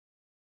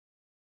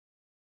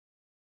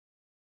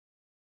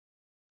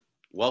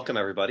Welcome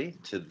everybody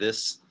to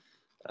this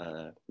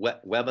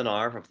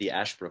webinar of the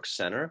Ashbrook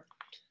Center.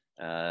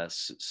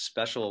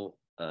 Special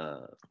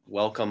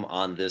welcome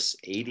on this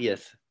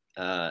 80th,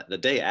 the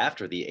day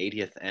after the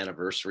 80th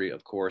anniversary,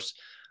 of course,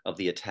 of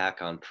the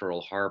attack on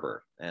Pearl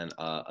Harbor. And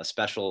a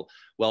special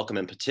welcome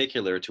in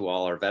particular to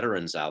all our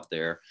veterans out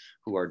there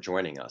who are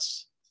joining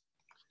us.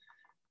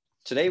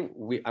 Today,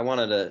 I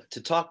wanted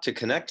to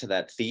connect to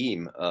that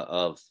theme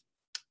of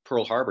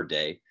Pearl Harbor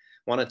Day.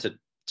 Wanted to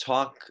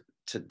talk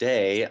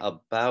today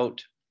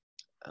about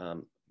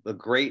the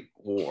Great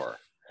War,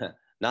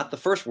 not the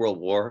First World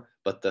War,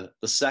 but the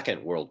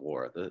Second World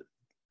War,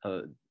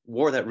 the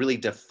war that really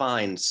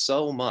defined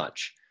so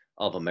much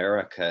of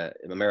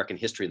American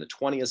history in the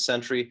 20th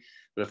century,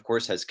 but of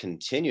course has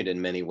continued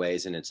in many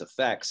ways in its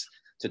effects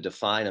to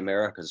define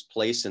America's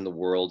place in the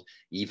world,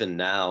 even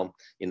now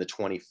in the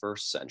 21st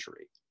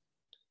century.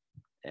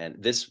 And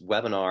this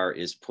webinar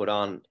is put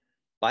on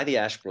by the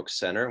Ashbrook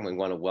Center, and we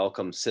want to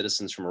welcome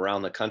citizens from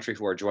around the country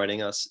who are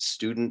joining us,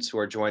 students who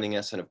are joining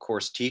us, and of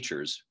course,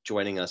 teachers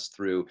joining us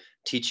through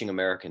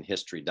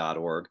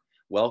teachingamericanhistory.org.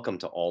 Welcome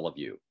to all of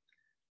you.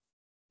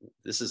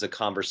 This is a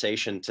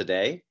conversation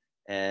today,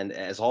 and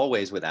as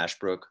always with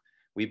Ashbrook,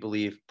 we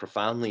believe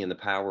profoundly in the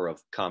power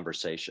of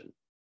conversation.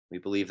 We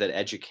believe that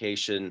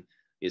education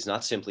is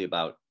not simply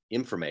about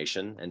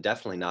information, and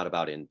definitely not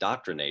about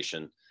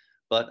indoctrination,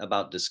 but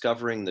about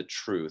discovering the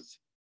truth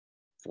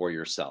for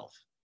yourself.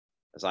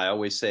 As I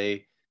always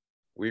say,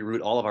 we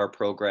root all of our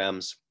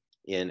programs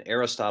in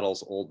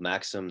Aristotle's old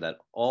maxim that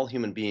all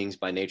human beings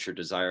by nature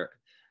desire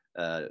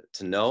to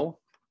know,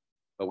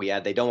 but we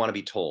add they don't want to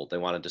be told, they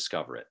want to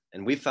discover it.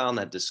 And we found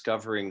that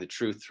discovering the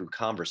truth through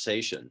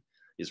conversation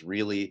is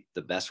really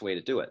the best way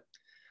to do it.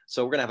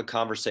 So we're going to have a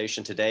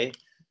conversation today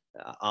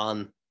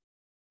on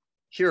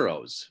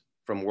heroes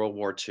from World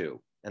War II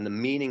and the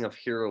meaning of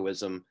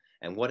heroism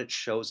and what it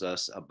shows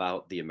us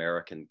about the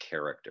American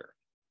character.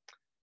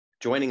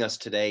 Joining us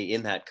today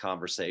in that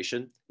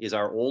conversation is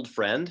our old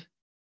friend,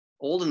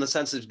 old in the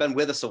sense that he's been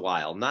with us a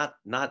while, not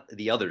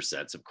the other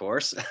sense, of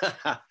course.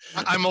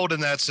 I'm old in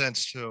that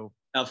sense too.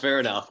 Oh, fair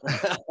enough.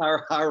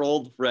 our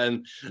old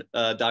friend,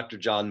 Dr.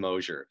 John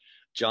Moser.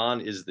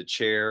 John is the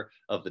chair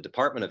of the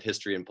Department of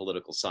History and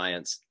Political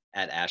Science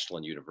at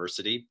Ashland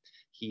University.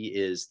 He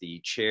is the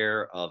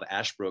chair of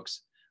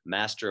Ashbrook's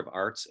Master of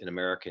Arts in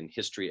American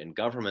History and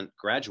Government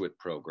graduate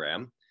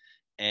program,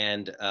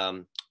 and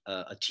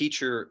a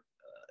teacher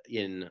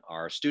in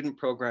our student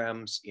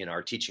programs, in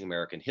our Teaching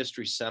American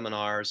History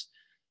seminars.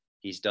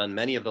 He's done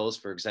many of those,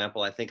 for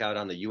example, I think out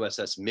on the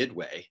USS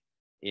Midway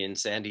in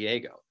San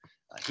Diego.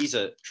 He's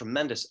a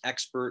tremendous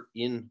expert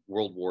in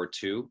World War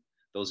II.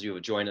 Those of you who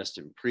have joined us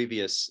in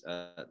previous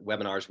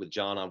webinars with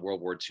John on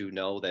World War II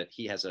know that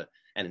he has an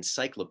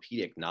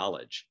encyclopedic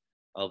knowledge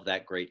of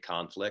that great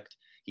conflict.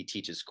 He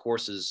teaches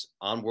courses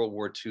on World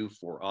War II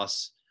for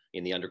us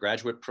in the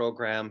undergraduate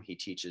program. He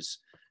teaches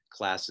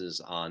classes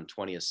on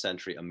 20th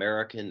century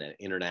American and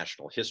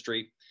international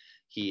history.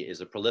 He is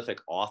a prolific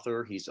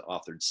author. He's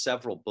authored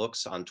several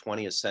books on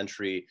 20th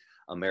century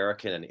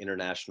American and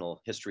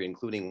international history,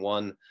 including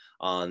one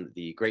on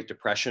the Great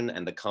Depression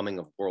and the coming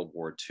of World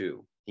War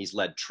II. He's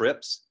led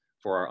trips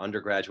for our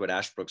undergraduate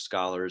Ashbrook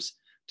scholars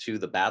to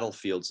the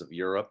battlefields of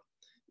Europe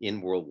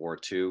in World War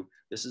II.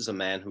 This is a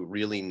man who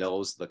really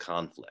knows the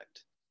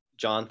conflict.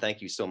 John,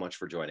 thank you so much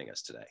for joining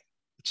us today.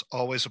 It's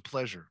always a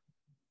pleasure.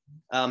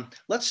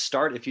 Let's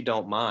start, if you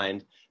don't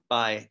mind,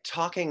 by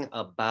talking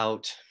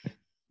about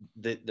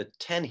the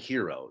 10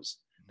 heroes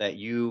that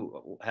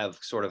you have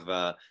sort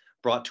of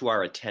brought to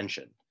our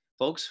attention.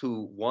 Folks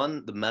who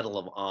won the Medal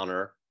of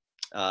Honor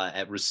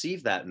and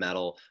received that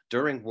medal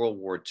during World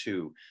War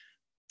II.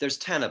 There's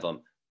 10 of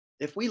them.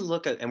 If we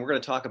look at, and we're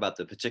going to talk about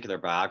the particular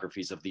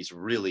biographies of these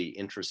really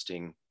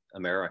interesting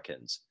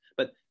Americans,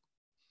 but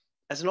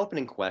as an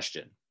opening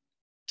question,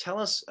 tell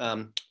us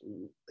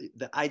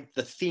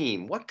the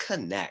theme, what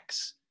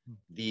connects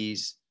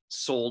these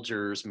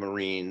soldiers,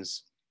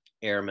 Marines,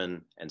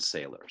 airmen, and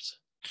sailors?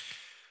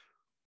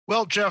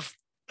 Well, Jeff,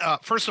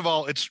 first of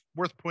all, it's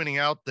worth pointing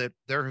out that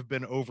there have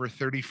been over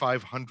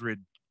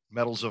 3,500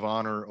 Medals of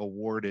Honor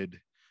awarded,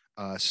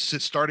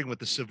 starting with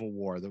the Civil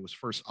War that was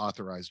first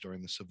authorized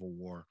during the Civil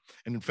War.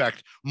 And in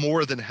fact,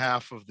 more than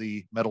half of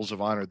the Medals of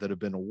Honor that have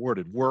been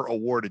awarded were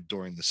awarded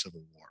during the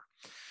Civil War.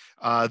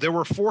 There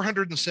were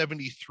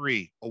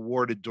 473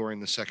 awarded during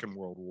the Second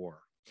World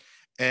War.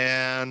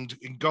 And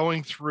in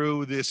going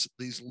through these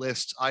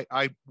lists,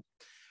 I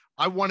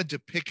wanted to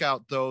pick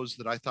out those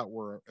that I thought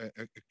were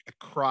a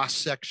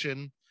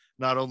cross-section,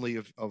 not only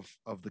of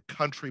the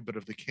country, but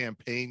of the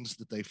campaigns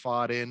that they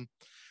fought in.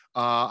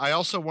 I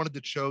also wanted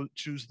to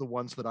choose the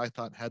ones that I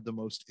thought had the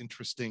most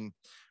interesting,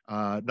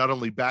 not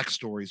only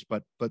backstories,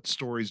 but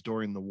stories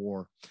during the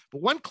war.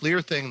 But one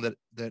clear thing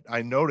that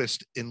I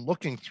noticed in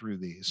looking through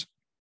these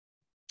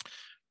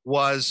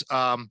was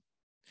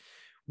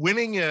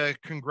winning a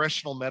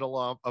Congressional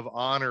Medal of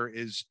Honor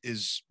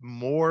is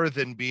more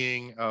than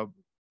being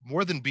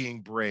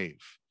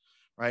brave,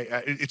 right?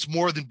 It's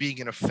more than being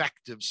an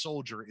effective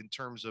soldier in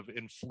terms of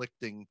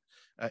inflicting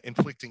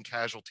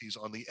casualties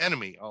on the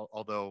enemy,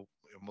 although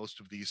most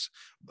of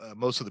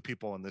the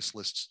people on this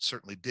list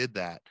certainly did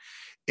that.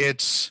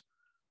 It's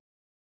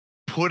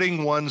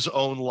putting one's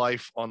own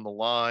life on the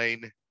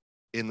line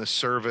in the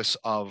service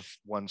of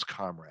one's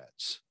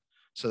comrades.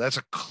 So that's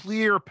a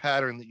clear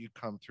pattern that you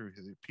come through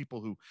here.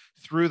 People who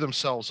threw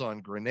themselves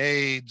on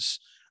grenades,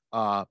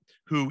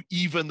 who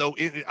even though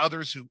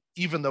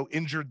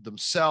injured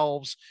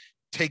themselves,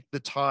 take the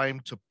time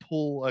to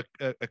pull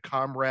a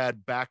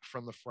comrade back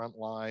from the front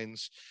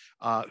lines,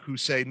 who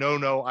say,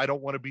 no, I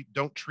don't want to be,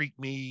 don't treat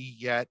me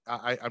yet.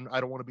 I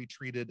don't want to be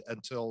treated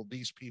until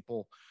these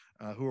people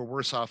who are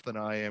worse off than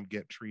I am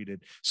get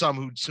treated. Some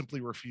who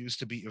simply refuse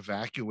to be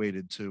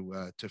evacuated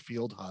to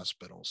field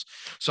hospitals.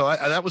 So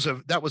that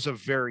was a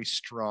very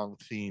strong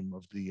theme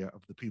of the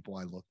people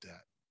I looked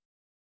at.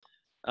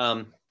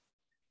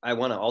 I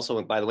want to also,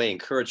 by the way,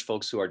 encourage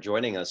folks who are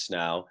joining us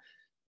now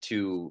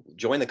to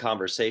join the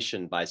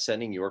conversation by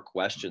sending your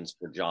questions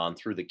for John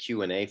through the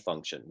Q&A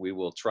function. We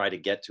will try to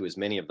get to as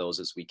many of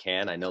those as we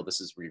can. I know this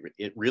is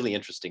a really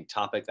interesting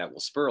topic that will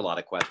spur a lot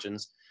of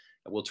questions.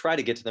 We'll try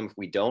to get to them. If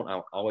we don't,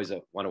 I always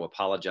want to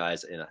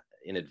apologize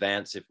in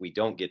advance if we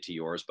don't get to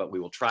yours, but we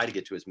will try to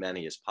get to as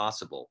many as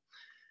possible.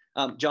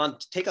 John,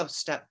 take a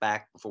step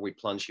back before we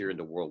plunge here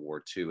into World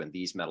War II and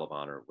these Medal of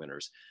Honor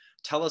winners.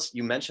 Tell us,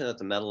 you mentioned that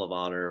the Medal of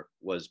Honor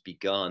was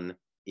begun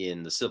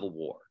in the Civil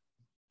War.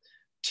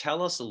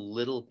 Tell us a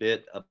little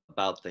bit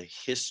about the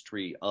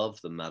history of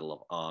the Medal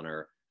of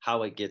Honor,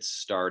 how it gets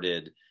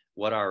started,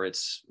 what are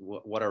its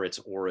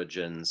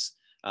origins.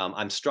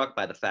 I'm struck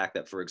by the fact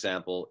that, for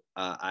example,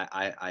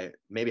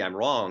 maybe I'm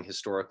wrong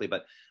historically,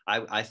 but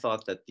I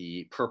thought that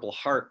the Purple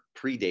Heart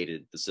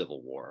predated the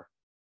Civil War.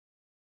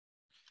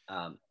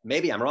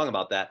 Maybe I'm wrong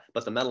about that,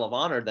 but the Medal of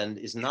Honor then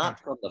is not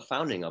from the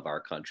founding of our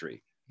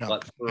country,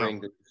 but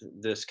during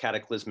this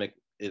cataclysmic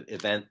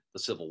event, the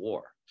Civil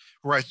War.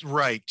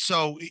 Right.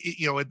 So,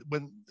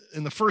 when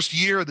in the first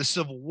year of the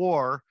Civil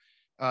War,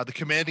 the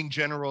commanding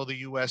general of the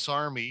U.S.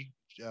 Army,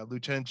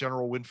 Lieutenant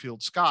General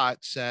Winfield Scott,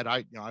 said,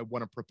 "I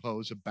want to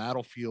propose a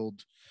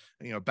battlefield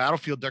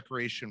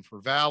decoration for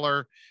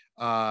valor."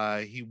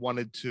 He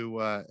wanted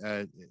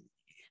to,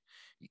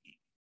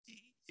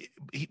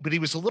 but he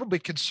was a little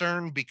bit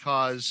concerned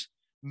because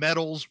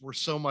medals were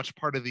so much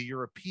part of the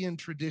European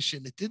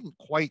tradition. It didn't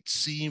quite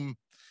seem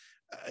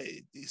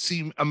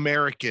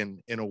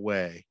American in a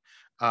way.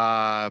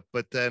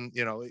 But then,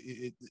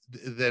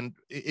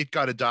 it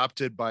got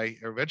adopted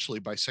eventually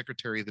by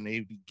Secretary of the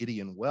Navy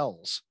Gideon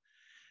Welles.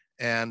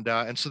 And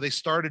so they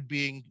started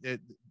being,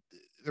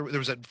 there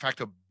was in fact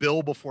a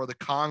bill before the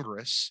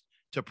Congress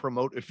to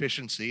promote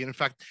efficiency. And in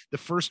fact, the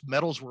first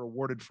medals were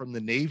awarded from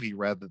the Navy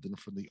rather than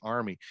from the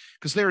Army,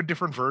 because there are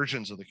different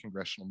versions of the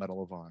Congressional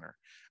Medal of Honor.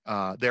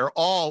 They're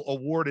all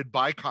awarded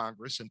by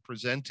Congress and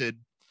presented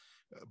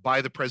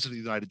by the President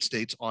of the United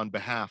States on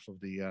behalf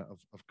of the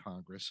of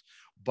Congress,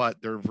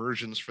 but there are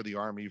versions for the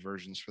Army,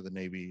 versions for the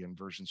Navy, and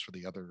versions for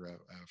the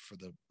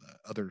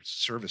other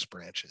service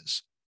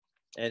branches.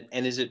 And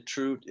is it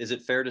true? Is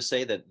it fair to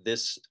say that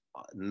this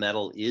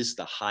medal is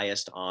the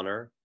highest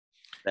honor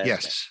that,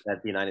 yes,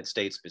 that the United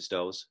States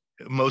bestows?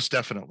 Most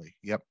definitely.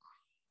 Yep.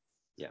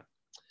 Yeah.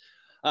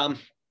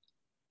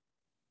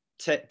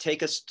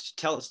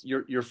 Tell us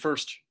your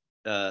first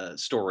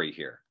story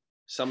here.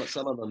 Some of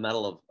the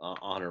Medal of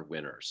Honor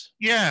winners.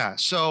 Yeah.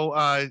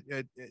 So,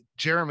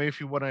 Jeremy, if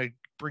you want to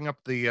bring up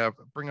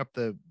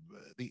the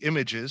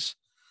images,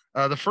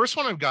 the first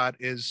one I've got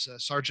is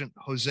Sergeant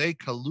Jose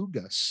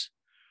Calugas,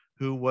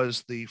 who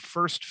was the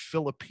first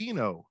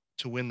Filipino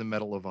to win the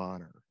Medal of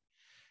Honor.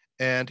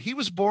 And he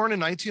was born in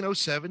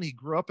 1907. He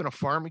grew up in a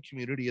farming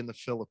community in the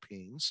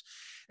Philippines.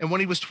 And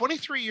when he was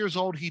 23 years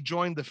old, he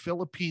joined the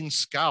Philippine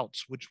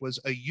Scouts, which was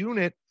a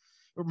unit.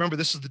 Remember,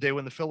 this is the day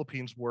when the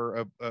Philippines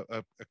were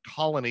a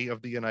colony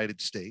of the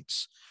United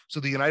States. So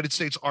the United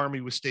States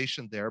Army was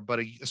stationed there, but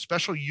a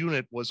special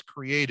unit was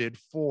created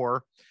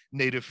for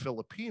native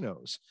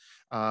Filipinos.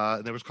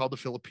 And it was called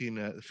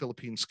the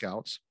Philippine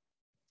Scouts.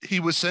 He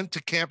was sent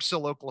to Camp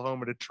Sill,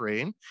 Oklahoma to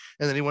train,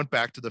 and then he went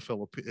back to the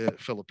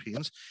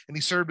Philippines, and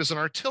he served as an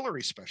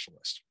artillery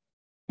specialist.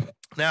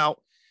 Now,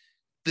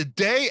 the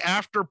day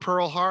after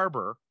Pearl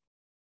Harbor,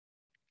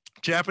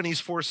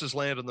 Japanese forces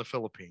landed in the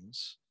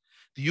Philippines.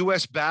 The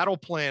U.S. battle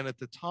plan at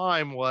the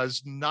time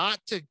was not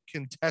to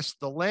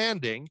contest the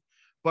landing,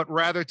 but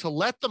rather to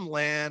let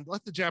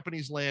the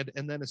Japanese land,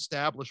 and then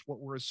establish what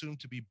were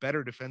assumed to be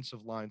better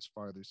defensive lines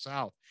farther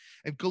south.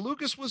 And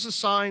Calugas was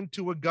assigned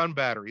to a gun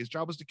battery. His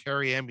job was to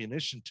carry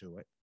ammunition to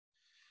it.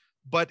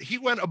 But he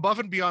went above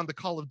and beyond the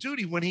call of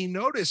duty when he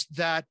noticed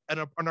that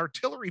an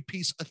artillery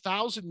piece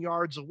 1,000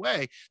 yards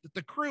away, that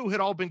the crew had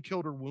all been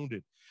killed or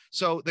wounded.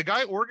 So the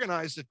guy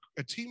organized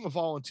a team of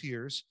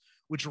volunteers,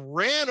 which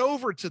ran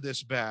over to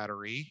this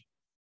battery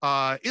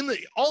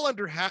all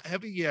under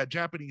heavy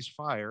Japanese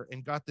fire,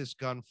 and got this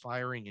gun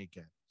firing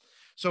again.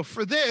 So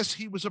for this,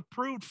 he was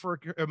approved for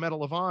a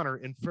Medal of Honor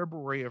in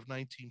February of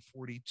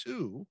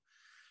 1942.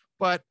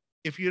 But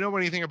if you know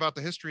anything about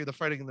the history of the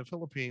fighting in the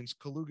Philippines,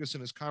 Kalugas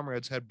and his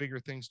comrades had bigger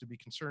things to be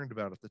concerned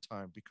about at the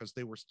time, because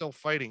they were still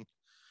fighting,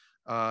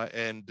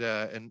 and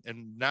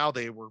now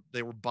they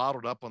were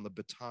bottled up on the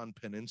Bataan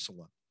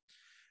Peninsula.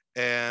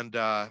 And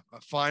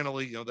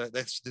finally,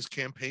 this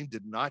campaign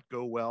did not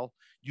go well.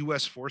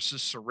 U.S.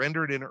 forces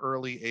surrendered in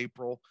early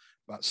April.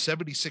 About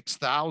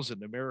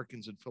 76,000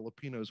 Americans and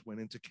Filipinos went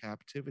into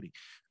captivity.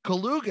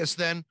 Kalugas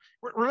then,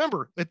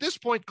 remember, at this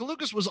point,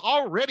 Kalugas was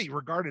already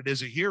regarded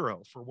as a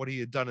hero for what he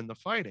had done in the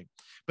fighting.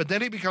 But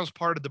then he becomes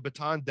part of the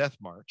Bataan Death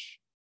March,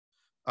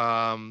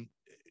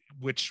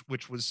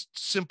 which was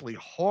simply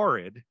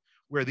horrid,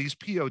 where these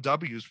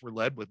POWs were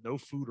led with no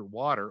food or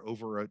water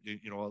over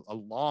a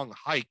long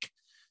hike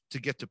to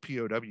get to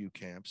POW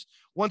camps.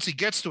 Once he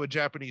gets to a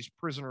Japanese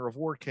prisoner of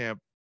war camp,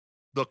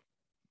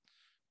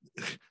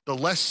 the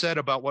less said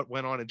about what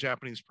went on in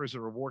Japanese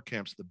prisoner of war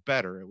camps, the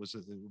better. It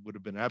would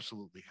have been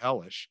absolutely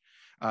hellish.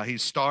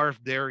 He's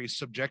starved there. He's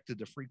subjected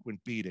to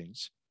frequent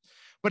beatings.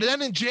 But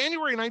then in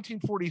January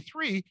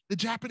 1943, the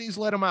Japanese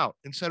let him out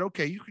and said,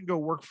 okay, you can go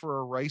work for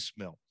a rice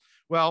mill.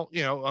 Well,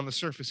 on the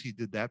surface, he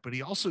did that, but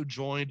he also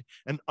joined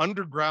an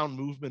underground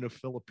movement of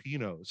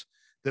Filipinos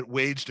that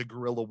waged a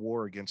guerrilla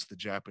war against the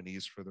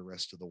Japanese for the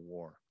rest of the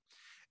war.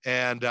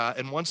 And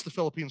once the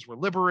Philippines were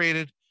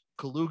liberated,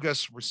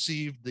 Kalugas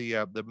received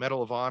the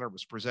Medal of Honor,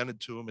 was presented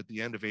to him at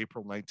the end of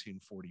April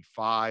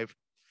 1945.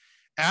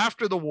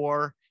 After the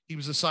war, he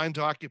was assigned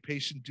to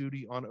occupation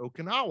duty on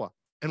Okinawa.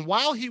 And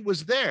while he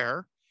was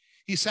there,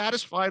 he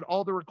satisfied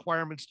all the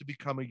requirements to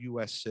become a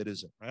U.S.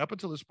 citizen. Right? Up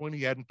until this point,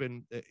 he hadn't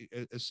been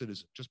a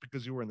citizen. Just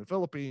because you were in the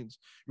Philippines,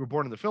 you were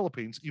born in the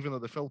Philippines, even though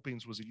the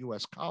Philippines was a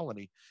U.S.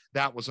 colony,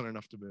 that wasn't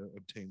enough to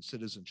obtain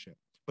citizenship.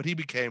 But he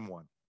became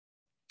one.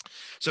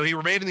 So he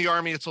remained in the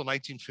Army until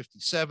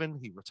 1957.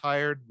 He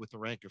retired with the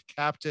rank of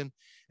captain,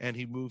 and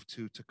he moved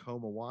to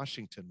Tacoma,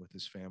 Washington with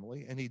his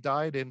family. And he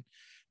died in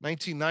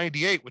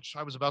 1998, which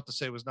I was about to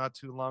say was not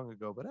too long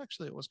ago, but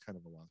actually it was kind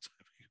of a long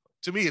time ago.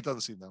 To me, it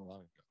doesn't seem that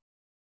long ago.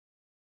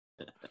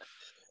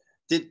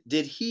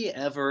 Did he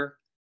ever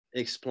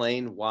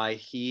explain why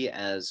he,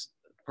 as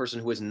a person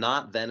who is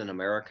not then an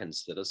American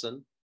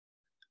citizen,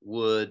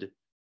 would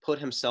put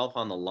himself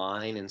on the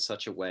line in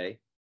such a way?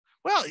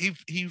 Well,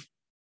 he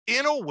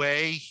in a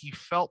way, he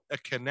felt a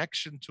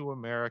connection to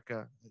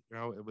America.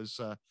 It was,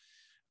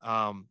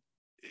 I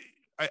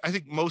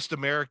think most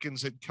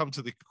Americans had come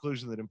to the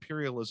conclusion that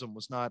imperialism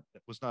was not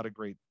a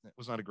great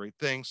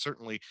thing.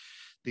 Certainly,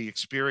 the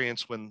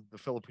experience when the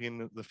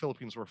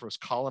Philippines were first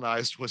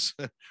colonized was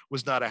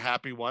not a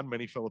happy one.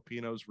 Many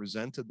Filipinos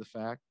resented the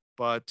fact,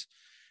 but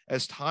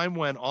as time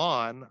went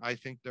on, I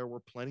think there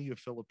were plenty of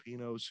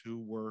Filipinos who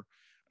were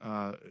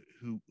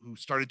who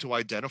started to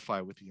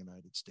identify with the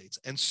United States.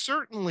 And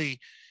certainly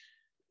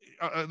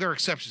there are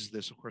exceptions to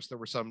this. Of course, there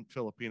were some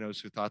Filipinos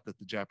who thought that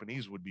the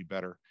Japanese would be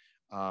better.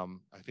 I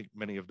think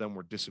many of them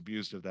were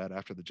disabused of that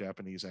after the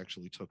Japanese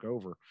actually took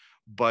over.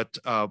 But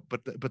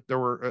there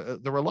were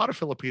a lot of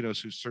Filipinos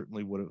who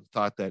certainly would have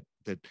thought that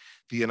the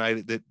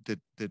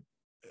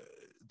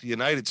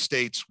United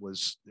States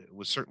was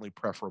certainly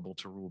preferable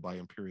to rule by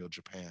Imperial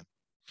Japan.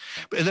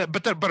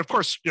 But of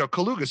course,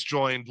 Kalugas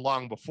joined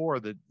long before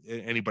that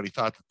anybody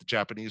thought that the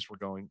Japanese were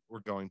going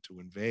to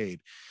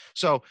invade.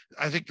 So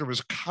I think there was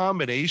a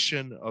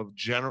combination of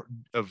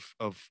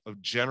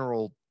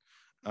general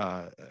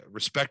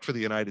respect for the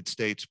United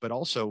States, but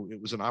also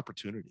it was an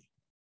opportunity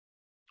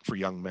for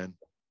young men.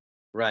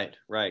 Right.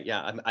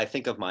 Yeah, I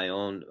think of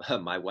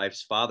my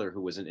wife's father,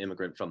 who was an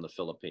immigrant from the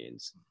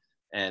Philippines,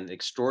 and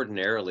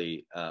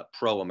extraordinarily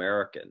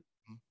pro-American.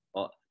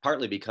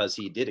 Partly because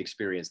he did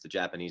experience the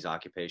Japanese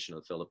occupation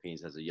of the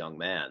Philippines as a young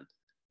man,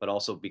 but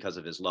also because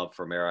of his love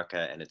for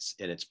America and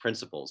its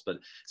principles. But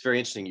it's very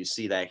interesting. You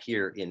see that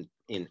here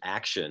in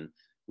action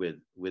with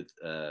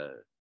Mr.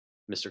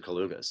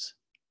 Kalugas.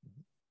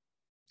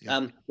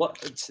 Yeah.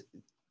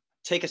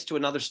 Take us to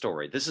another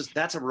story.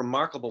 That's a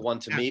remarkable one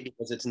to me,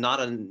 because it's not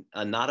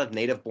a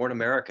native-born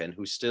American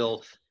who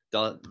still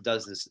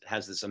has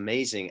this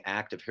amazing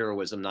act of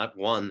heroism, not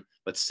one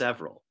but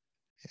several.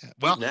 Yeah.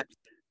 Well,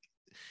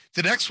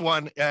 the next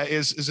one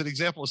is an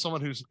example of someone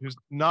who's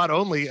not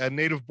only a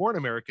native-born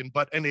American,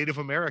 but a Native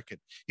American.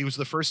 He was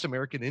the first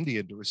American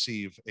Indian to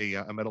receive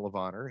a Medal of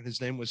Honor, and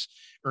his name was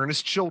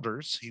Ernest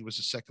Childers. He was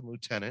a second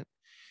lieutenant.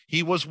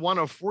 He was one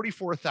of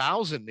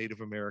 44,000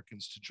 Native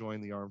Americans to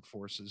join the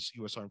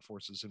U.S. Armed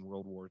Forces in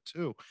World War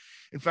II.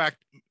 In fact,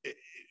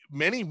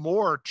 many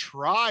more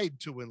tried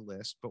to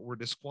enlist, but were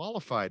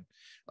disqualified.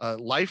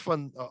 Life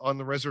on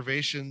the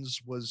reservations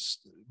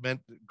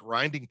meant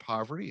grinding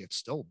poverty. It's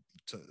still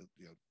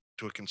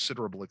to a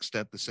considerable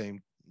extent the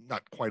same,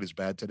 not quite as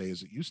bad today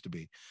as it used to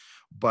be,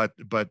 but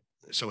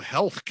so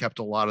health kept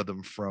a lot of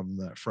them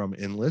from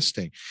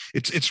enlisting.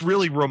 It's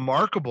really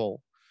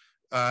remarkable,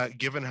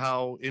 given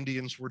how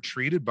Indians were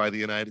treated by the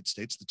United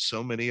States, that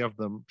so many of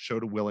them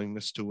showed a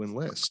willingness to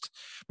enlist.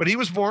 But he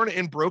was born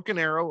in Broken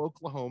Arrow,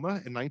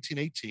 Oklahoma in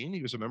 1918.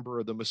 He was a member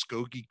of the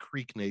Muskogee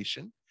Creek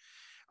Nation.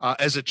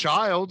 As a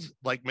child,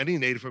 like many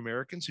Native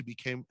Americans, he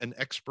became an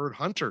expert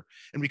hunter.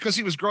 And because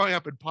he was growing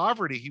up in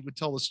poverty, he would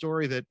tell the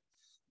story that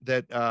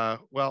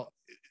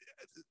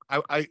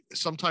I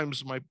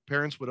sometimes my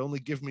parents would only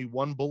give me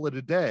one bullet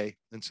a day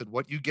and said,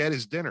 "What you get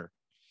is dinner."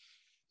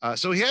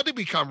 So he had to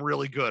become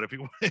really good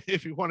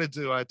if he wanted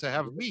to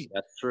have meat.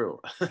 That's true.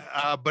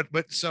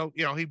 But so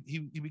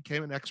he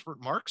became an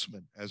expert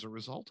marksman as a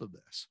result of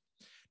this.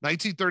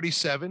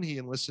 1937, he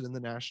enlisted in the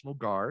National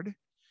Guard,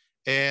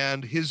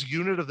 and his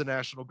unit of the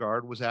National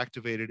Guard was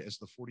activated as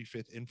the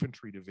 45th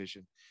Infantry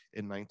Division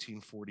in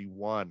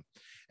 1941.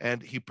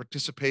 And he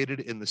participated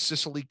in the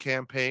Sicily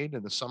campaign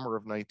in the summer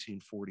of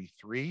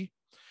 1943.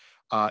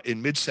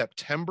 In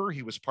mid-September,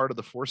 he was part of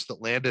the force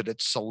that landed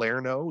at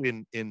Salerno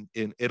in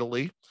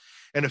Italy.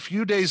 And a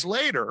few days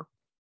later,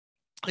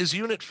 his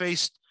unit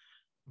faced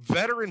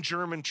veteran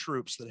German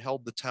troops that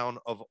held the town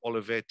of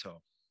Oliveto.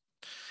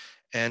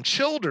 And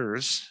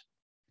Childers,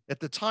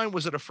 at the time,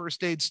 was at a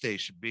first aid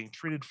station being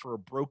treated for a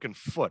broken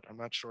foot. I'm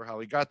not sure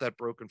how he got that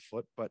broken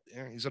foot, but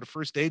he's at a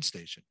first aid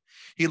station.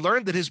 He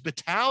learned that his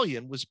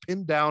battalion was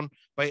pinned down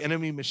by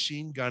enemy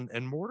machine gun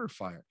and mortar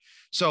fire.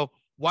 So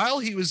while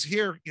he was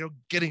here,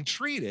 getting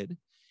treated,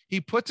 he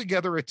put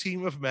together a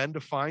team of men to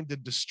find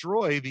and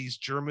destroy these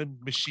German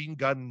machine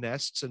gun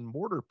nests and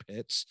mortar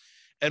pits.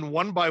 And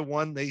one by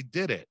one, they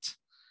did it.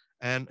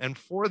 And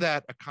for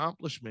that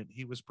accomplishment,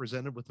 he was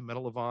presented with the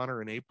Medal of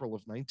Honor in April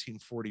of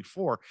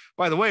 1944.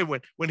 By the way,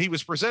 when he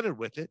was presented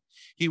with it,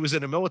 he was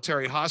in a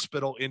military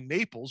hospital in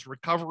Naples,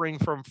 recovering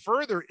from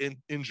further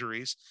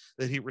injuries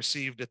that he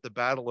received at the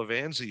Battle of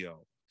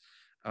Anzio.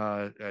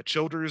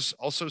 Childers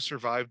also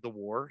survived the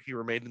war. He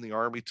remained in the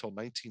Army till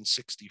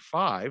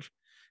 1965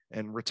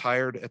 and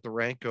retired at the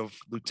rank of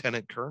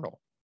lieutenant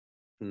colonel.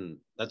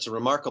 That's a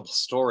remarkable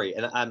story.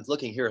 And I'm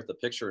looking here at the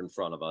picture in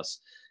front of us,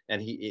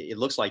 and it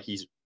looks like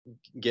he's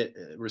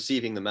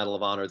receiving the Medal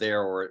of Honor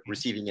there, or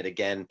receiving it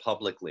again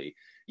publicly.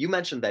 You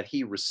mentioned that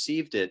he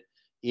received it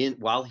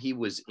while he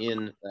was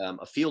in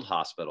a field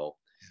hospital.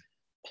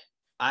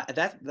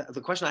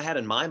 The question I had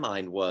in my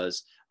mind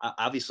was,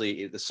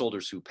 obviously the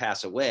soldiers who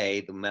pass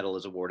away, the medal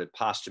is awarded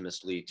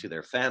posthumously to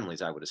their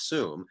families, I would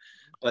assume.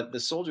 But the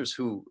soldiers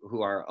who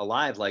are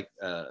alive, like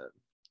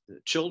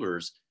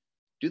Childers,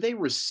 do they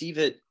receive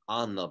it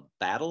on the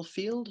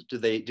battlefield?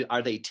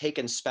 Are they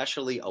taken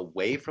specially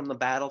away from the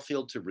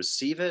battlefield to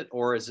receive it?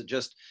 Or is it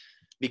just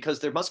because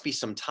there must be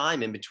some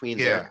time in between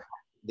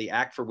the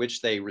act for which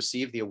they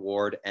receive the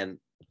award and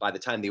by the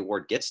time the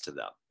award gets to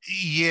them?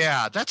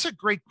 Yeah, that's a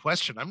great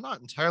question. I'm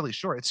not entirely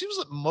sure. It seems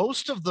that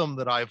most of them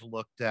that I've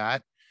looked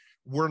at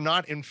were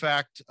in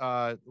fact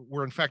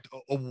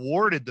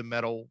awarded the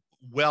medal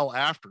well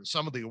after.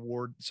 Some of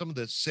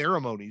the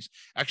ceremonies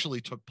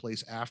actually took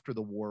place after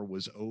the war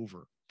was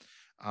over.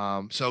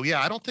 So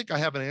yeah, I don't think I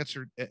have an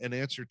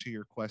answer to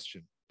your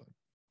question.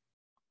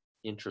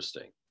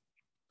 Interesting.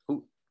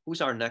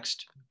 Who's our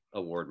next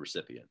award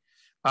recipient?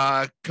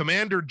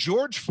 Commander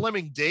George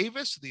Fleming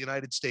Davis of the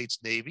United States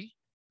Navy.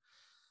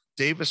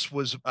 Davis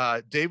was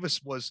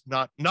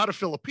not a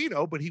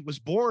Filipino, but he was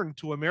born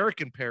to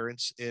American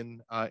parents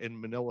in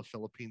Manila,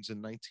 Philippines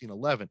in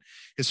 1911.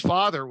 His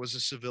father was a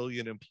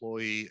civilian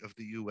employee of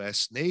the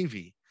U.S.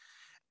 Navy.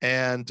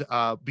 And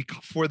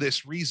for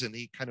this reason,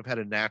 he kind of had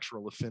a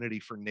natural affinity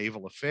for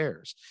naval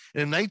affairs.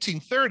 And in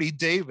 1930,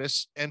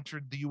 Davis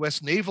entered the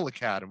U.S. Naval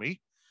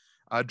Academy.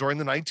 During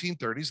the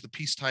 1930s, the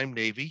peacetime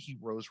Navy, he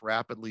rose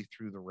rapidly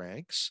through the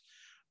ranks.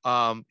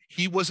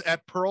 He was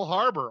at Pearl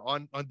Harbor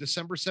on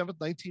December 7th,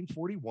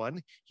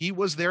 1941. He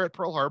was there at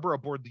Pearl Harbor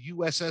aboard the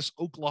USS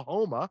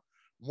Oklahoma,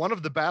 one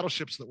of the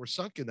battleships that were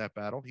sunk in that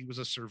battle. He was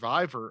a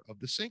survivor of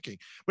the sinking,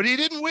 but he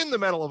didn't win the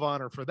Medal of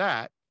Honor for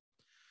that.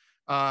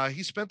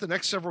 He spent the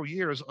next several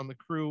years on the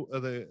crew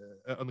of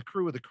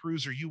the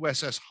cruiser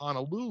USS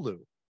Honolulu.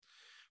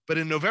 But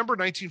in November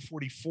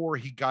 1944,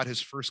 he got his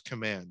first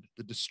command,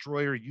 the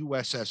destroyer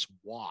USS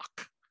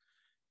Walke,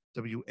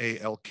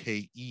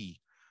 W-A-L-K-E.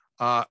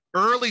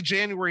 Early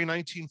January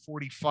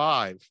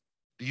 1945,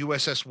 the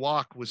USS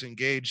Walke was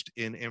engaged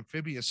in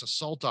amphibious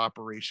assault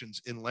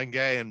operations in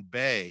Lingayen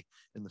Bay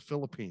in the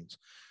Philippines.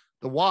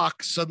 The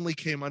Walke suddenly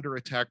came under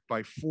attack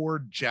by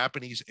 4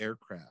 Japanese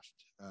aircraft.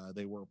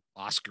 They were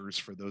Oscars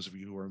for those of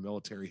you who are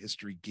military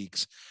history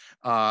geeks,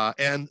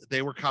 and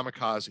they were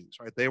kamikazes.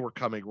 Right, they were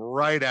coming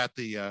right at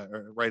the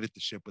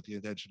ship with the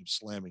intention of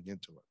slamming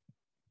into it.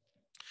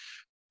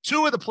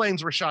 2 of the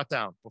planes were shot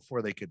down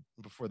before they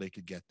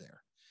could get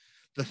there.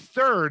 The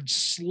third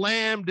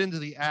slammed into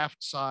the aft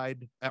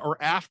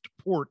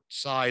port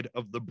side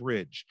of the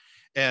bridge,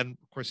 and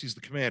of course he's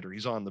the commander.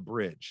 He's on the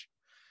bridge.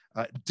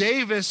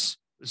 Davis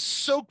was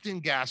soaked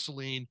in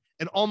gasoline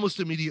and almost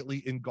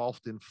immediately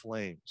engulfed in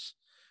flames.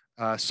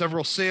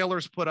 Several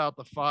sailors put out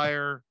the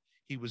fire.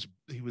 He was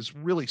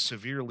really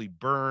severely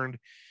burned.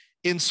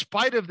 In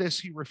spite of this,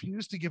 he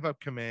refused to give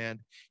up command.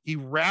 He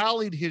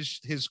rallied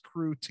his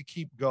crew to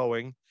keep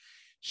going.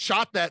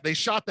 They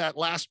shot that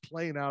last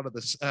plane out of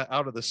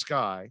the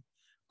sky.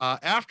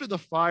 After the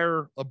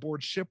fire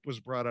aboard ship was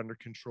brought under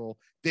control,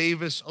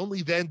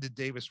 only then did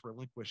Davis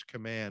relinquish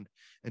command.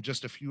 And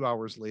just a few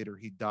hours later,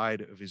 he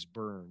died of his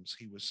burns.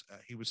 He was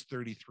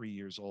 33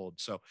 years old.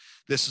 So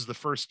this is the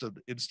first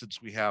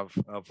instance we have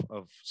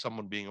of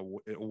someone being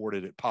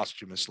awarded it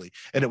posthumously.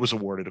 And it was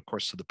awarded, of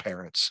course, to the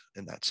parents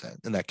in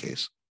that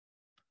case.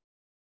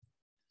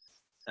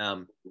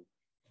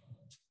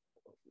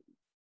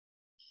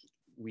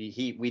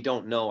 We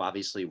don't know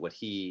obviously what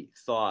he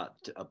thought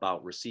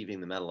about receiving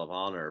the Medal of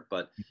Honor,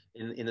 but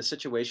in a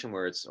situation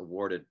where it's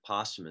awarded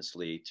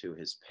posthumously to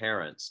his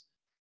parents,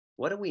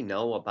 what do we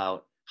know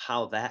about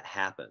how that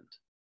happened?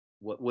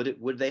 What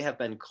would they have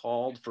been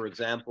called, for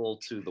example,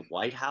 to the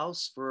White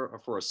House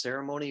for a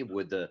ceremony?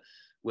 Would the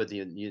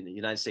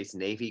United States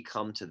Navy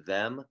come to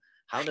them?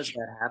 How does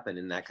that happen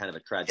in that kind of a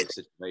tragic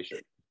situation?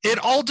 It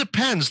all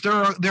depends. There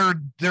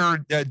are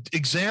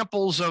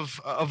examples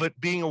of it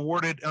being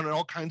awarded in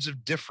all kinds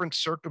of different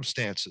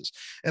circumstances,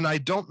 and I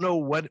don't know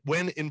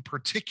when in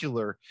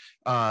particular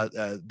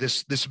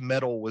this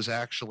medal was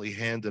actually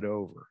handed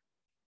over.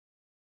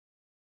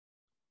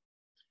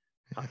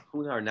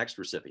 Who's our next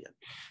recipient?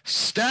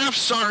 Staff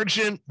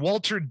Sergeant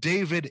Walter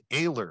David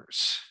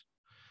Ehlers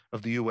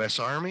of the U.S.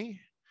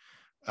 Army.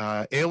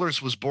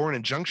 Ehlers was born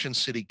in Junction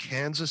City,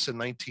 Kansas in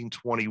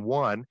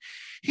 1921.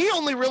 He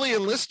only really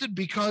enlisted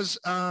because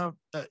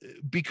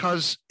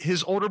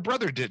his older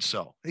brother did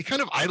so. He kind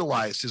of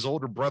idolized his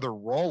older brother,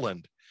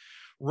 Roland.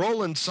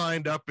 Roland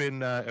signed up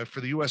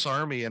for the U.S.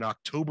 Army in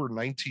October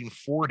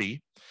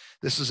 1940.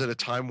 This is at a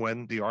time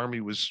when the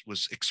Army was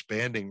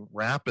expanding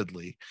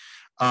rapidly.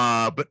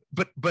 But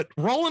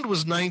Roland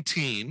was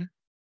 19.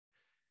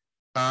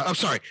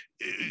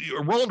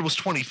 Roland was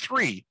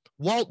 23.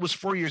 Walt was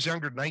 4 years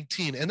younger,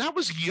 19, and that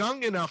was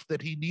young enough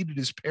that he needed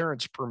his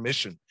parents'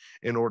 permission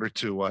in order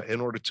to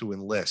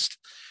enlist.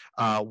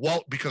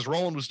 Walt, because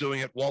Roland was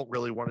doing it, Walt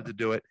really wanted to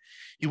do it.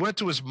 He went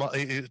to his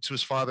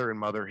father and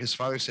mother. His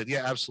father said,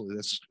 "Yeah, absolutely,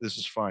 this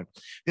is fine."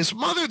 His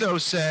mother, though,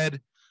 said,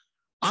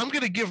 "I'm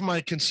going to give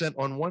my consent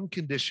on one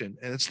condition,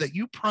 and it's that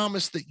you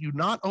promise that you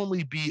not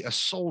only be a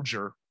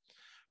soldier,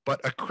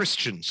 but a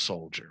Christian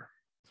soldier."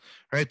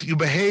 Right? You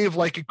behave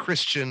like a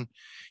Christian.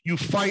 You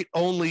fight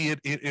only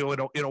in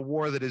a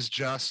war that is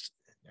just.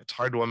 It's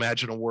hard to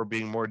imagine a war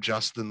being more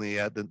just than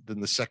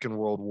the Second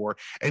World War.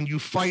 And you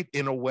fight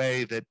in a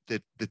way that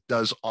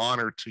does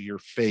honor to your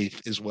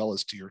faith as well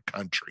as to your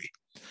country.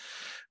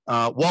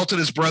 Walt and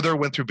his brother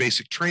went through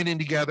basic training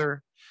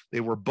together. They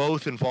were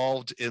both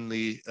involved in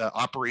the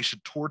Operation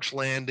Torch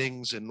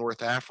landings in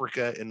North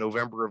Africa in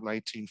November of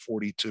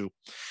 1942. And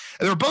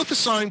they were both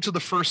assigned to the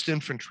 1st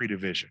Infantry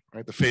Division,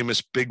 right? The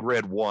famous Big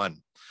Red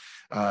One.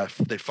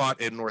 They fought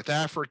in North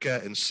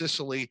Africa and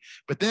Sicily.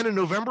 But then in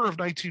November of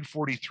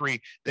 1943,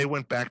 they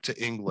went back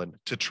to England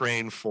to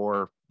train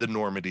for the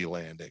Normandy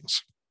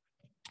landings.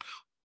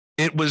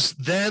 It was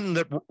then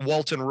that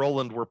Walt and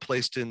Roland were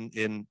placed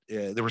they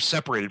were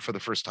separated for the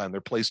first time.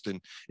 They're placed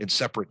in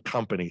separate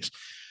companies.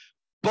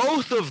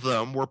 Both of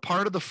them were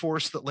part of the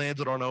force that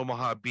landed on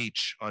Omaha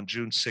Beach on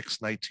June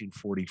 6,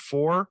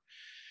 1944.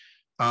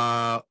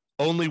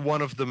 Only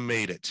one of them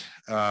made it.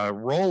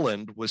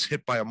 Roland was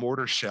hit by a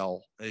mortar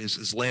shell,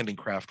 his landing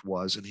craft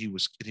was, and he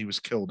was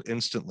killed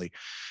instantly.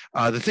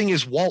 The thing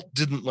is, Walt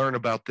didn't learn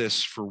about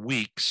this for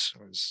weeks.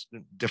 It was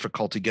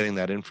difficulty getting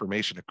that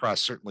information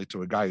across, certainly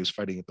to a guy who's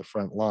fighting at the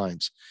front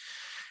lines.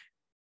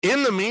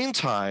 In the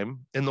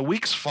meantime, in the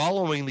weeks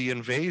following the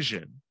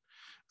invasion,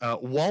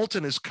 Walt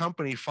and his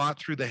company fought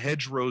through the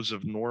hedgerows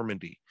of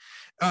Normandy.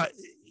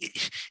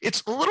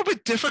 It's a little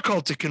bit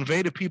difficult to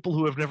convey to people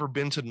who have never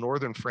been to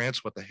northern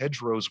France what the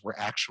hedgerows were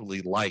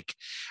actually like.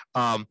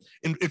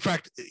 In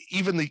fact,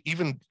 even the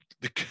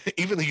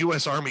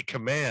U.S. Army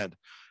command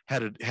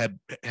had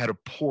a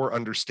poor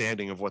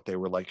understanding of what they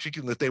were like,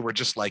 thinking that they were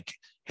just like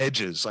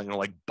hedges,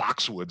 like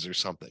boxwoods or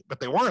something.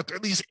 But they weren't. They're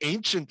these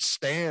ancient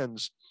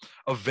stands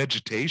of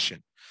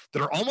vegetation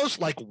that are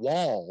almost like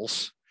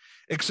walls,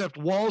 except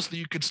walls that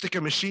you could stick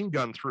a machine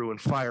gun through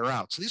and fire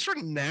out. So these are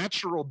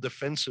natural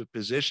defensive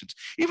positions.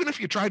 Even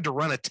if you tried to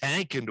run a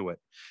tank into it,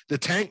 the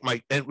tank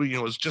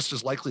is just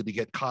as likely to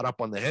get caught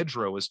up on the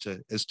hedgerow as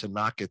to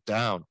knock it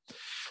down.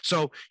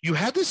 So you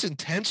had this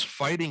intense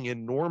fighting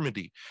in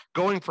Normandy,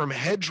 going from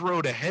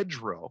hedgerow to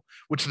hedgerow,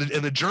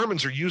 and the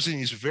Germans are using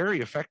these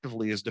very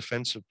effectively as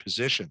defensive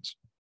positions.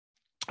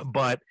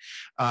 But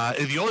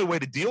the only way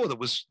to deal with it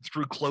was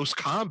through close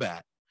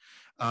combat.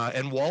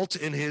 And Walt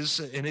and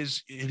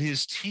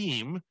his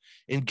team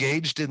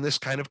engaged in this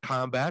kind of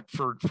combat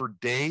for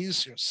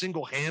days,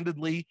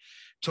 single-handedly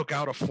took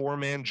out a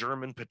 4-man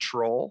German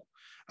patrol,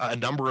 a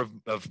number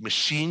of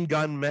machine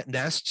gun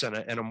nests and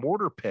a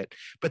mortar pit.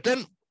 But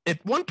then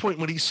at one point,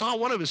 when he saw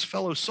one of his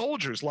fellow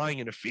soldiers lying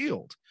in a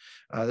field,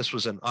 this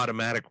was an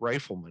automatic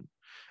rifleman,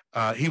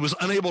 he was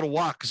unable to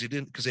walk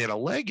because he had a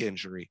leg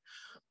injury.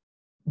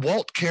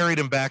 Walt carried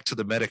him back to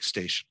the medic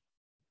station.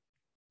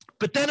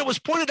 But then it was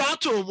pointed out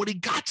to him when he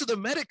got to the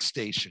medic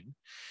station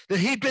that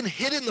he'd been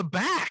hit in the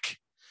back.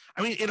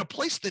 I mean, in a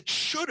place that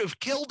should have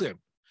killed him.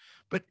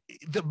 But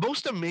the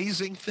most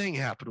amazing thing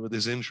happened with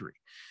his injury.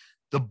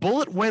 The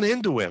bullet went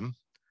into him,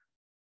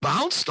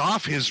 bounced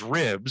off his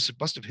ribs. It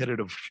must have hit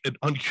an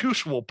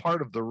unusual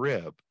part of the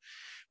rib,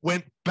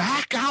 went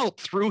back out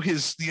through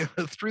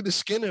through the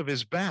skin of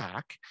his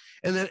back,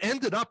 and then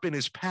ended up in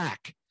his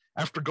pack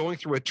after going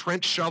through a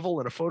trench shovel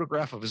and a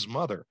photograph of his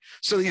mother.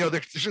 So,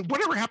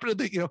 whatever happened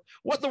to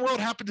what in the world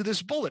happened to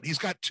this bullet? He's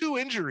got two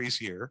injuries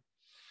here.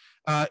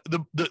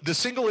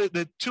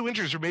 The two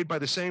injuries are made by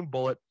the same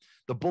bullet.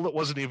 The bullet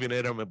wasn't even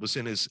in him. It was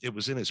in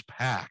his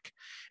pack.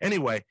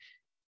 Anyway,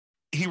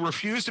 he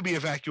refused to be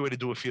evacuated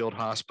to a field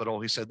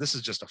hospital. He said, this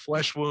is just a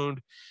flesh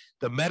wound.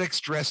 The medics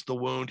dressed the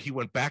wound. He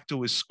went back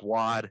to his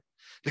squad.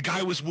 The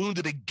guy was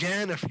wounded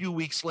again a few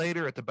weeks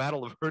later at the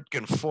Battle of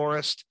Hurtgen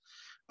Forest.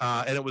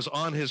 And it was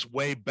on his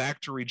way back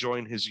to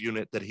rejoin his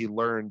unit that he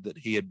learned that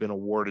he had been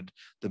awarded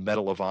the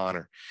Medal of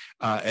Honor.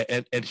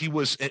 And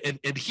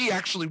he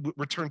actually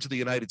returned to the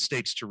United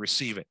States to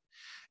receive it.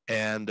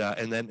 And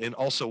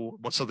also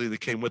something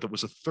that came with it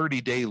was a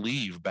 30-day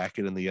leave back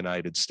in the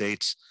United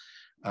States.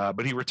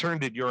 But he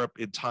returned in Europe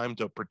in time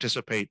to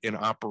participate in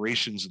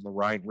operations in the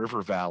Rhine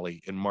River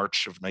Valley in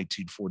March of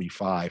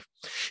 1945.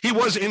 He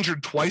was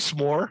injured twice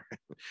more,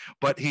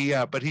 but he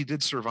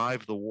did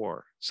survive the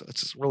war. So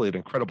it's really an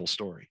incredible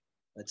story.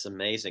 That's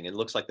amazing. It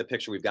looks like the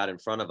picture we've got in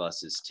front of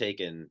us is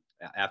taken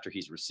after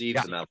he's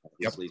received the medal,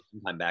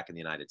 sometime back in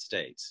the United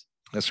States.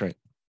 That's right.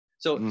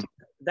 So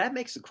that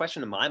makes a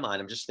question in my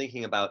mind. I'm just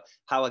thinking about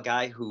how a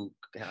guy who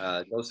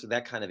goes through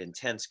that kind of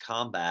intense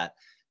combat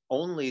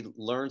only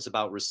learns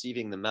about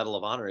receiving the Medal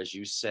of Honor, as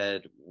you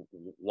said,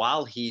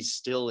 while he's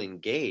still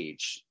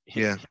engaged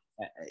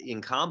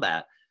in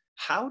combat.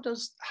 How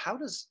does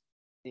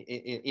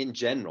in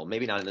general,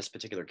 maybe not in this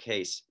particular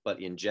case, but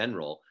in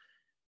general,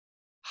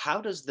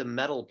 how does the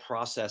medal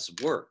process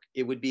work?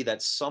 It would be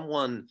that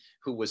someone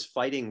who was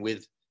fighting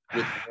with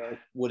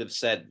would have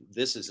said,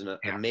 this is an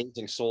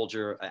amazing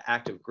soldier, an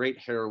act of great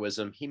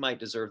heroism. He might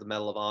deserve the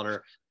Medal of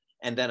Honor.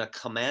 And then a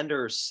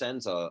commander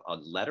sends a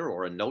letter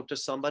or a note to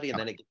somebody, and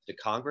then it gets to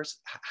Congress.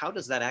 How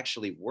does that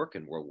actually work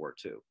in World War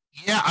II?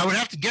 Yeah, I would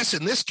have to guess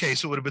in this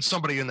case, it would have been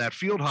somebody in that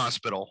field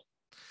hospital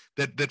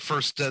that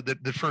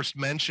first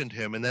mentioned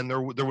him, and then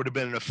there would have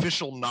been an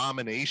official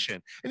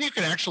nomination. And you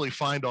can actually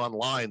find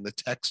online the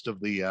text of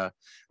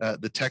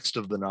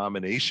the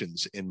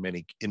nominations in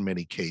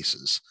many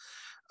cases.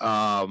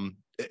 A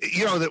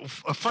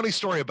funny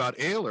story about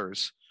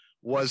Ehlers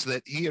was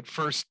that he had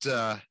first.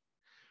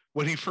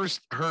 When he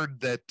first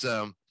heard that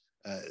an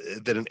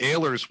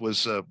Ehlers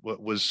was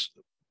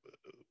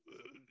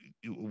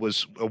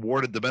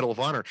awarded the Medal of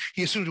Honor,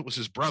 he assumed it was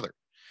his brother.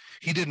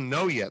 He didn't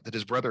know yet that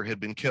his brother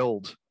had been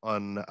killed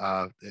on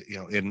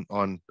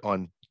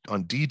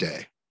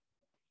D-Day.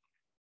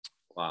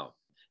 Wow.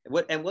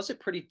 And was it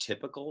pretty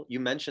typical?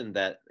 You mentioned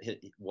that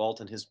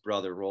Walt and his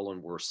brother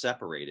Roland were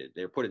separated.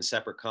 They were put in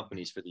separate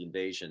companies for the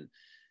invasion,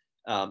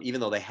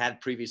 even though they had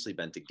previously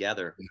been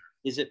together.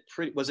 Was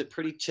it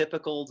pretty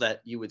typical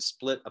that you would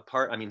split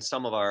apart? I mean,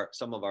 some of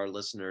our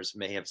listeners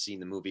may have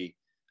seen the movie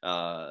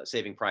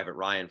Saving Private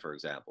Ryan, for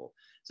example.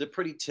 Is it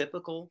pretty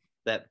typical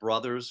that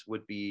brothers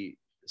would be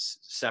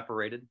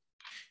separated?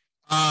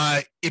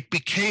 It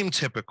became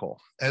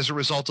typical as a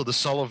result of the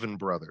Sullivan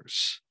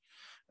brothers,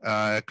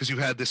 because you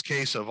had this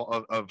case of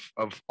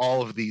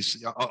all of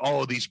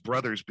these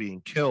brothers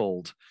being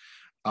killed.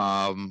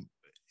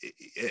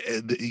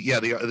 At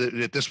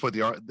this point,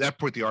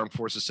 the armed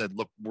forces said,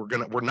 "Look,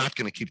 we're not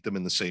going to keep them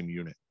in the same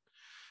unit,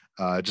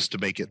 just to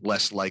make it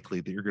less likely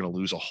that you're going to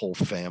lose a whole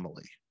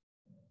family."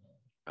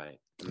 Right.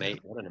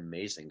 What an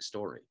amazing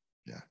story.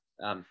 Yeah.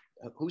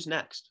 Who's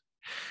next?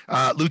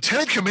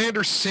 Lieutenant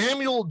Commander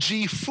Samuel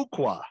G.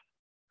 Fuqua.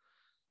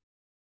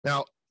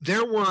 Now,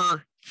 there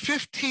were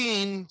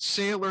 15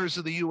 sailors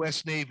of the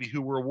U.S. Navy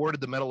who were awarded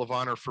the Medal of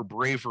Honor for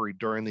bravery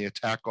during the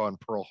attack on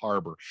Pearl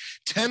Harbor.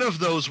 10 of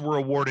those were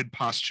awarded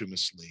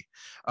posthumously.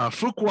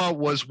 Fuqua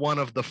was one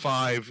of the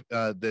 5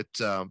 that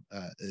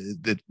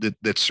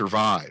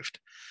survived.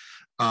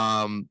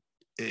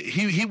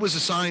 He was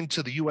assigned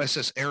to the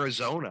USS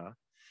Arizona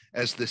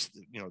as this,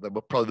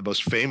 probably the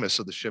most famous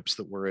of the ships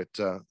that were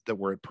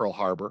at Pearl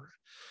Harbor.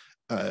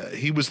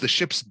 He was the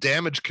ship's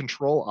damage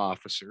control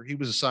officer. He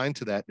was assigned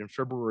to that in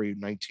February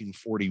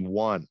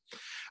 1941.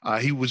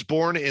 He was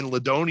born in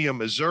Ladonia,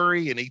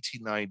 Missouri in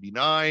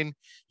 1899.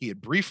 He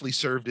had briefly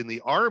served in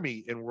the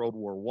Army in World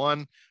War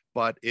I,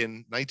 but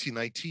in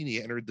 1919,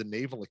 he entered the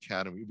Naval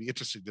Academy. It'd be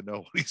interesting to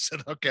know. He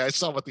said, okay, I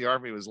saw what the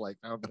Army was like.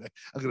 I'm going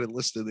to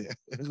enlist in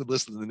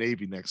the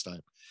Navy next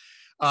time.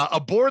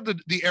 Aboard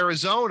the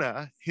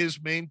Arizona,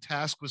 his main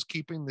task was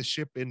keeping the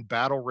ship in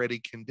battle-ready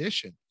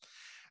condition.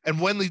 And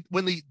when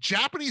the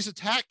Japanese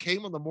attack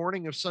came on the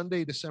morning of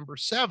Sunday, December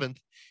 7th,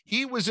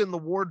 he was in the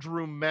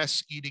wardroom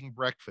mess eating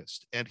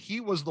breakfast. And he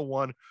was the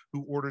one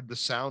who ordered the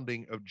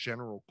sounding of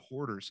general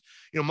quarters.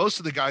 Most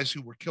of the guys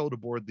who were killed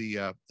aboard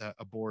the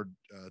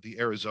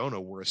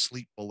Arizona were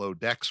asleep below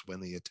decks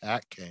when the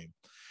attack came.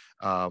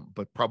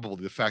 But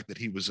probably the fact that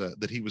he was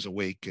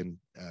awake and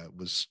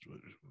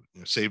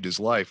saved his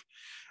life.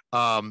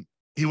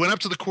 He went up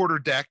to the quarter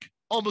deck.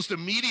 Almost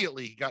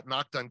immediately, he got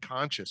knocked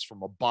unconscious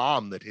from a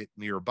bomb that hit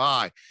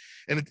nearby.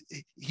 And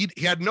he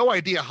had no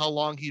idea how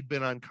long he'd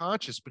been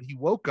unconscious, but he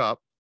woke up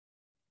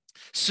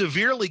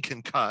severely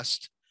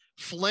concussed,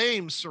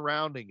 flames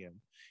surrounding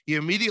him. He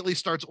immediately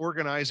starts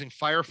organizing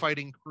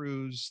firefighting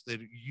crews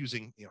that are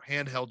using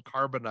handheld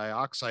carbon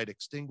dioxide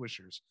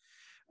extinguishers.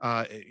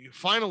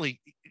 Finally,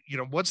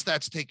 once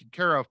that's taken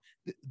care of,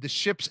 the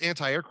ship's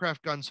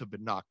anti-aircraft guns have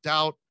been knocked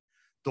out.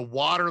 The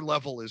water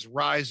level is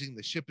rising.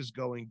 The ship is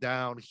going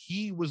down.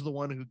 He was the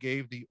one who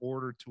gave the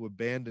order to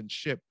abandon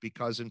ship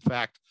because, in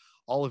fact,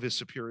 all of his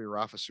superior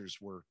officers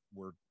were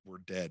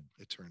dead,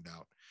 it turned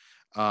out.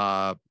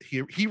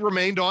 He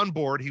remained on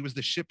board. He was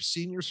the ship's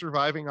senior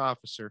surviving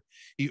officer.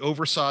 He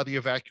oversaw the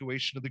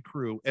evacuation of the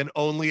crew, and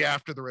only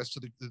after the rest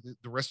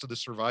of the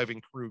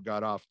surviving crew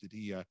got off did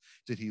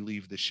he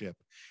leave the ship.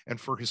 And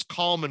for his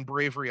calm and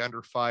bravery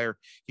under fire,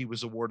 he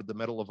was awarded the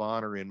Medal of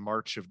Honor in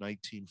March of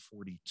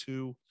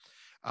 1942.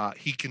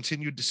 He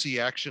continued to see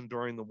action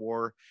during the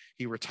war.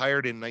 He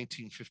retired in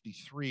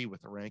 1953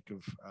 with the rank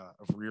of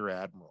Rear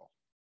Admiral.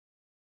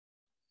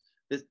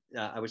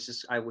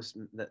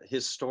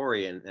 His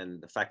story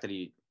and the fact that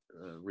he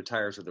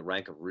retires with the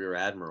rank of Rear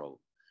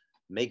Admiral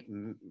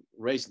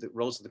rose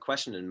the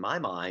question in my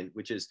mind,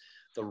 which is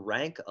the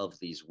rank of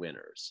these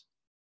winners.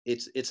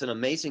 It's an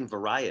amazing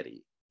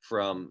variety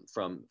from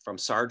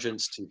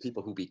sergeants to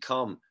people who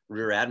become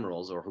Rear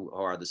Admirals or who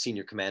are the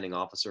senior commanding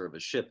officer of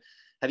a ship.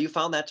 Have you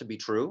found that to be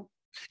true?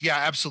 Yeah,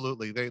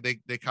 absolutely.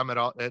 They come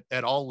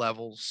at all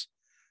levels.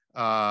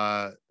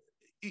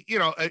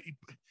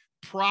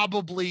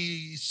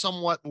 Probably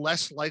somewhat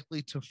less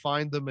likely to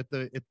find them at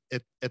the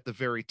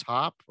very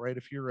top, right?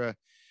 If you're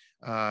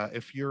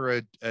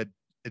a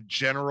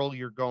general,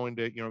 you're going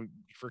to,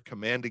 for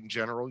commanding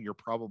general, you're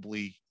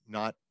probably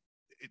not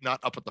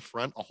up at the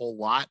front a whole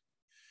lot.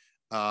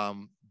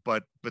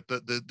 But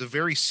the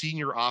very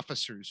senior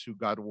officers who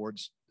got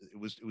awards, it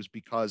was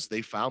because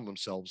they found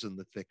themselves in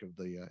the thick of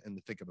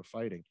the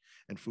fighting,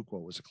 and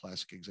Fuqua was a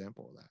classic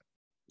example of that.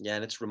 Yeah,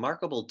 and it's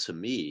remarkable to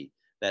me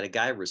that a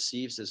guy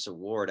receives this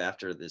award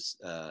after this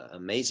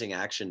amazing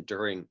action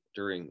during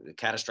the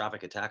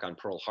catastrophic attack on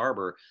Pearl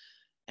Harbor,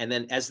 and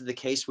then, as is the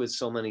case with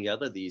so many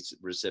other these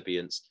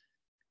recipients,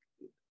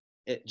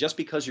 just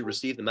because you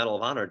receive the Medal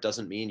of Honor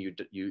doesn't mean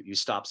you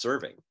stop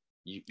serving.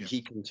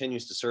 He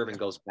continues to serve and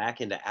goes back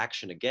into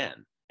action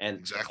again. And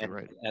exactly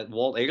right.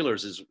 Walt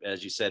Ehlers is,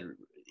 as you said,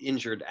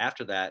 injured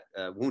after that,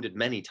 wounded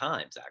many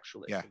times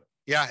actually.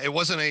 Yeah. It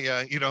wasn't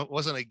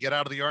a get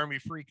out of the Army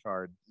free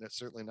card. That's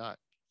certainly not.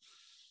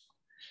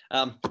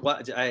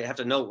 Well, I have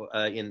to know,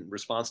 in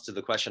response to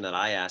the question that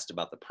I asked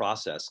about the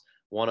process,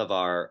 one of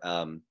our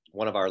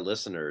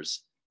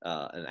listeners,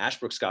 an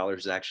Ashbrook scholar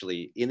who's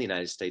actually in the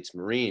United States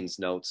Marines,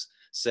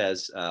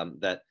 says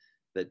that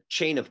the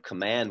chain of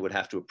command would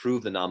have to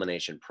approve the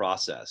nomination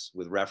process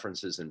with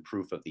references and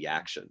proof of the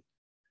action.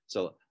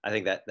 So I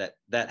think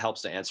that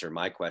helps to answer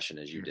my question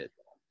as you did.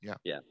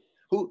 Yeah.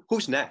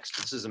 Who's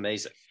next? This is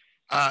amazing.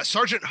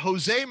 Sergeant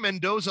Jose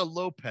Mendoza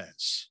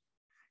Lopez.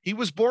 He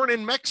was born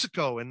in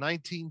Mexico in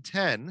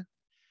 1910,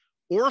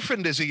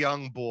 orphaned as a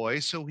young boy,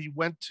 so he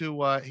went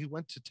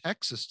to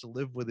Texas to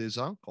live with his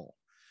uncle.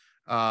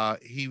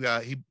 He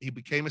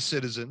became a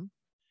citizen.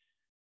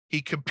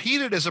 He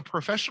competed as a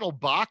professional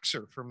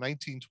boxer from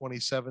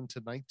 1927 to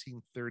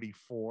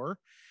 1934.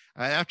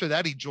 After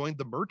that, he joined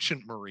the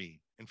Merchant Marine.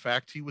 In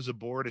fact, he was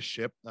aboard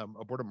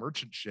a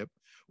merchant ship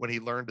when he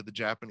learned of the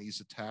Japanese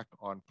attack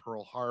on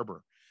Pearl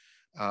Harbor.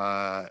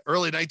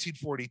 Early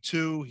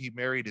 1942, he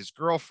married his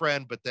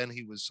girlfriend, but then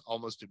he was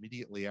almost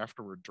immediately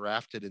afterward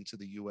drafted into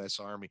the U.S.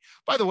 Army.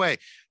 By the way,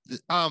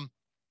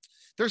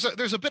 there's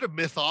a bit of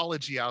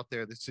mythology out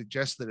there that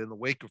suggests that in the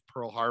wake of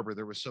Pearl Harbor,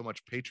 there was so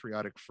much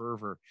patriotic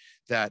fervor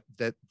that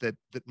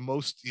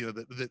most,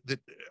 that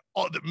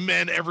all the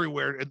men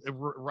everywhere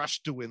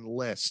rushed to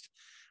enlist.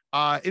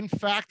 In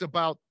fact,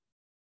 about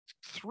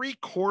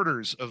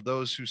 3/4 of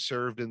those who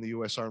served in the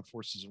U.S. Armed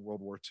Forces in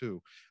World War II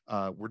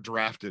were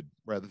drafted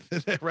rather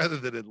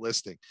than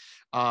enlisting.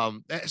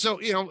 So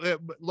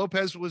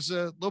Lopez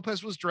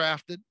was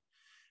drafted.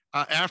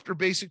 After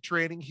basic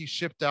training, he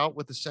shipped out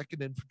with the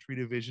 2nd Infantry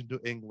Division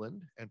to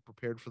England and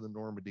prepared for the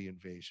Normandy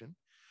invasion.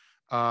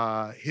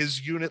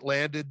 His unit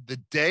landed the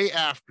day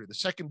after, the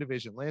 2nd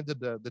Division landed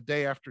the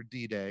day after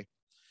D-Day.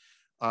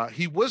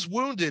 He was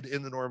wounded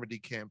in the Normandy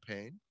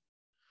campaign,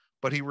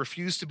 but he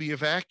refused to be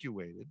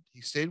evacuated.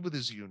 He stayed with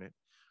his unit.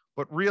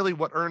 But really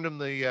what earned him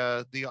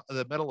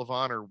the Medal of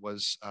Honor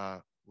was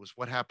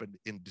what happened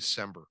in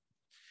December.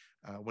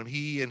 When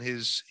he and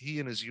his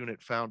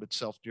unit found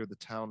itself near the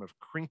town of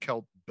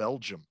Krinkelt,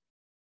 Belgium.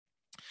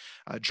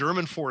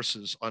 German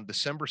forces on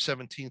December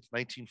 17th,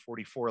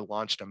 1944,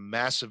 launched a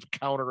massive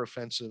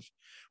counteroffensive,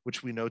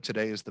 which we know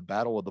today as the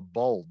Battle of the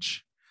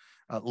Bulge.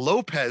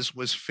 Lopez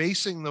was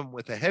facing them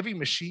with a heavy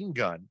machine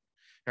gun,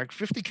 like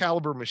 50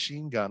 caliber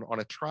machine gun on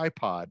a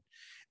tripod,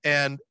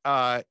 and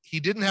he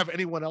didn't have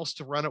anyone else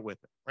to run it with.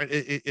 Right,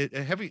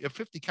 a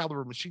 50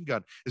 caliber machine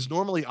gun is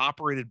normally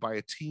operated by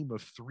a team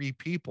of 3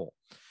 people.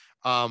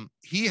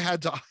 He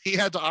had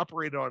to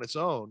operate it on its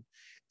own,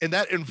 and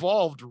that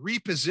involved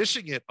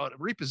repositioning it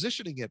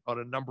on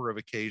a number of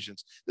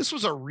occasions. This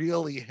was a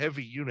really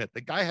heavy unit.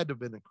 The guy had to have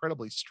been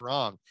incredibly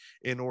strong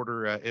in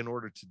order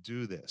to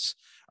do this.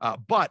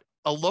 But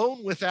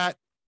alone with that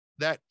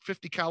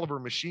 50 caliber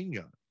machine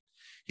gun,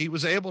 he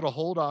was able to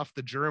hold off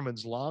the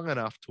Germans long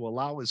enough to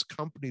allow his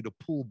company to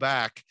pull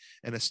back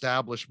and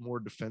establish more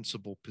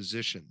defensible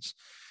positions.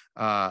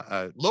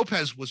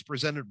 Lopez was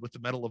presented with the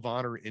Medal of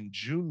Honor in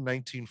June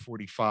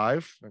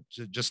 1945,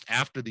 just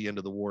after the end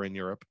of the war in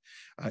Europe,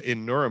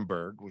 in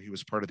Nuremberg, where he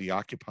was part of the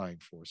occupying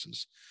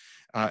forces.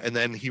 And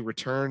then he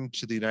returned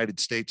to the United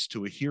States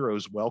to a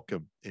hero's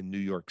welcome in New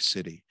York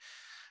City.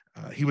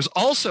 He was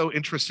also,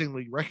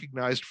 interestingly,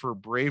 recognized for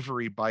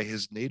bravery by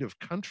his native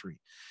country.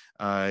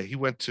 He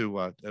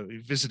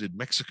visited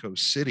Mexico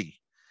City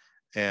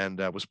and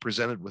was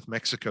presented with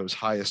Mexico's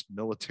highest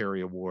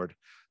military award,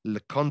 La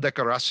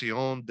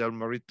Condecoración del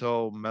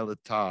Mérito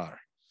Militar.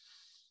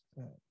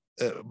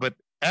 But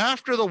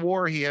after the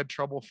war, he had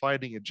trouble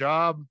finding a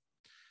job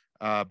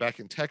back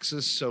in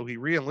Texas, so he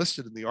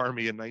re-enlisted in the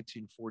Army in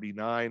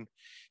 1949.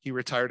 He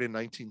retired in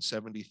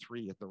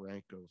 1973 at the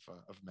rank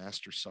of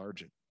Master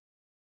Sergeant.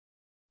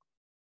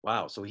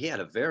 Wow, so he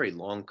had a very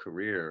long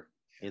career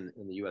in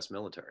the U.S.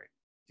 military.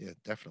 Yeah,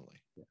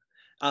 definitely. Yeah.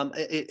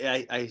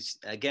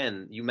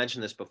 Again, you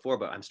mentioned this before,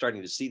 but I'm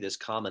starting to see this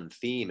common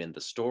theme in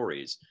the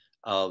stories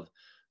of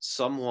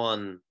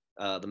someone,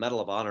 the Medal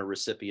of Honor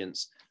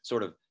recipients,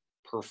 sort of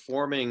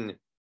performing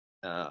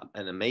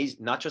an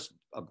amazing, not just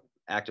an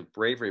act of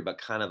bravery, but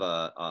kind of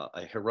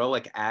a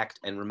heroic act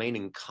and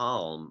remaining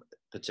calm,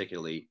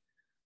 particularly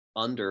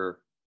under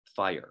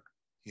fire.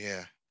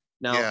 Yeah.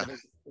 Now, yeah.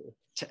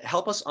 To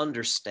help us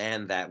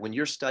understand that, when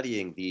you're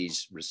studying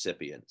these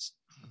recipients,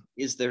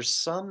 is there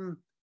some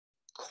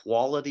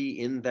quality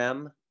in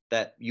them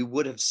that you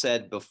would have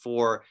said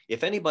before,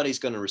 if anybody's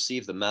going to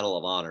receive the Medal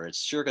of Honor,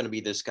 it's sure going to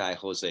be this guy,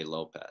 Jose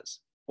Lopez?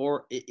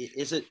 Or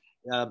is it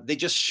they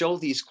just show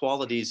these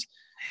qualities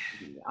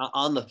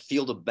on the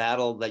field of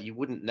battle that you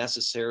wouldn't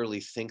necessarily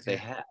think they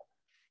had?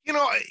 You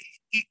know,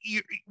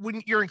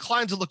 when you're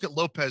inclined to look at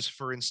Lopez,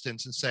 for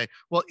instance, and say,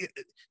 well,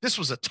 this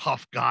was a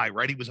tough guy,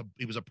 right? He was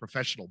a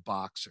professional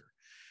boxer.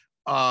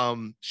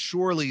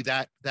 Surely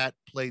that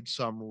played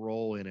some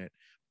role in it.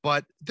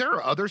 But there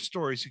are other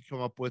stories you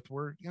come up with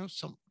where, you know,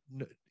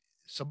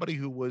 somebody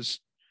who was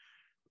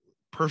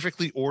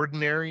perfectly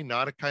ordinary,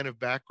 not a kind of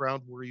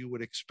background where you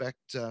would expect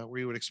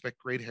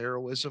great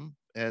heroism,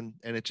 and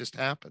it just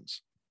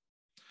happens.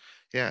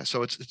 Yeah,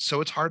 so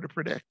it's hard to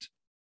predict.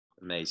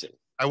 Amazing.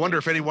 I wonder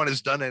if anyone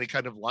has done any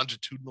kind of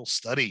longitudinal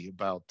study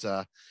about,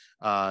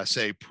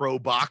 say, pro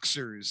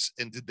boxers,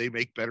 and did they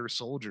make better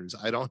soldiers?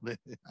 I don't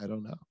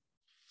know.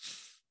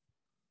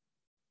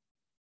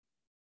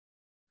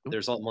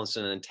 There's almost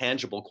an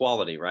intangible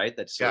quality, right?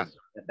 That sort of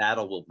the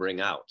battle will bring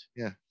out.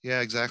 Yeah,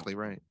 exactly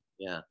right.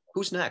 Yeah.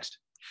 Who's next?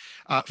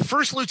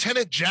 First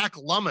Lieutenant Jack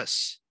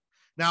Lummis.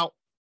 Now,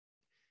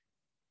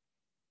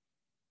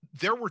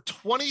 there were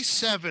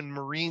 27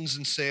 Marines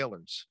and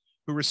sailors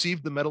who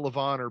received the Medal of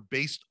Honor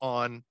based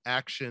on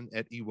action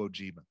at Iwo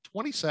Jima.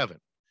 27.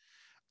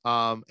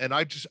 And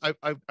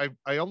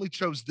I only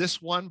chose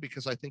this one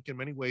because I think in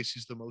many ways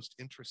he's the most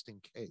interesting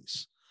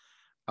case.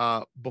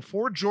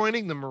 Before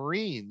joining the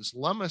Marines,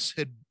 Lummis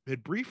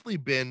had briefly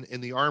been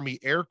in the Army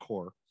Air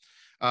Corps,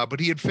 but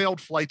he had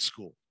failed flight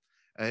school.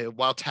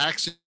 While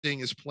taxiing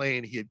his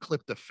plane, he had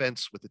clipped a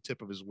fence with the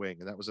tip of his wing,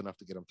 and that was enough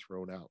to get him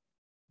thrown out.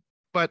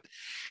 But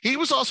he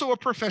was also a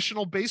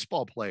professional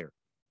baseball player.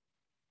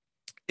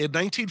 In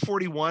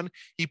 1941,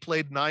 he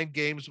played 9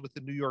 games with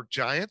the New York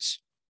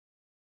Giants.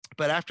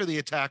 But after the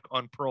attack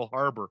on Pearl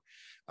Harbor,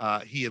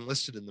 he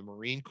enlisted in the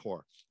Marine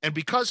Corps. And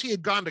because he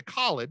had gone to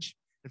college,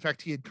 in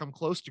fact, he had come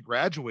close to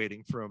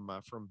graduating from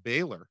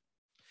Baylor,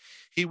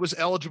 he was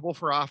eligible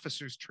for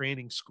officers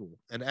training school.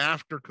 And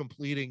after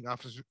completing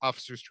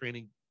officers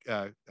training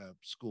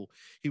school,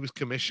 he was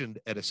commissioned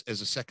as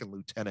a second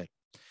lieutenant.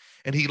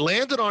 And he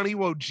landed on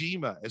Iwo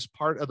Jima as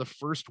part of the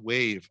first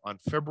wave on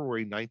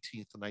February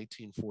 19th,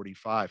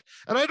 1945.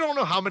 And I don't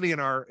know how many in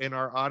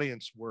our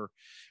audience were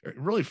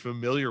really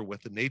familiar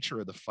with the nature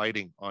of the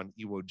fighting on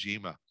Iwo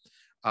Jima.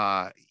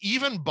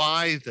 Even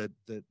by the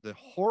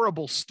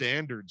horrible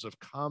standards of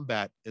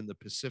combat in the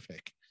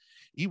Pacific,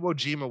 Iwo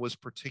Jima was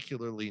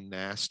particularly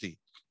nasty.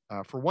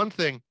 For one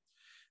thing,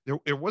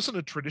 there wasn't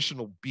a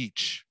traditional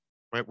beach,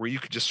 right, where you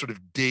could just sort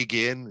of dig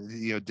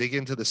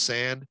into the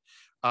sand.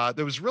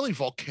 There was really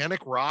volcanic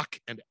rock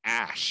and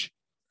ash.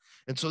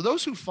 And so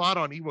those who fought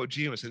on Iwo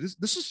Jima said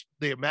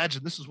they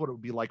imagined this is what it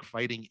would be like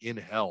fighting in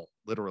hell,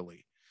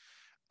 literally.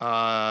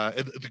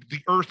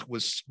 The earth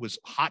was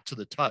hot to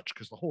the touch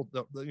because the whole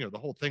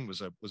thing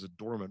was a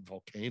dormant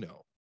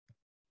volcano.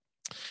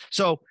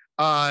 So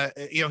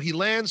he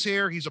lands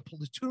here. He's a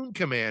platoon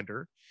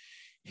commander.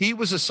 He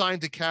was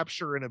assigned to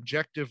capture an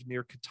objective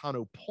near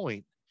Kitano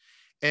Point,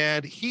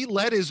 and he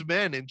led his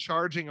men in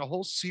charging a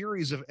whole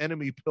series of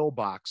enemy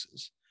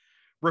pillboxes.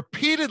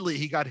 Repeatedly,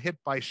 he got hit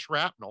by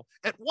shrapnel.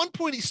 At one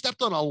point, he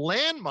stepped on a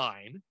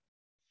landmine,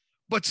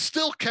 but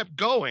still kept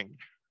going.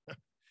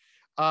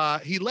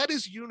 He led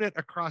his unit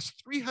across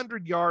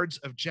 300 yards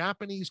of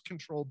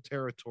Japanese-controlled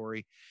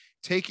territory,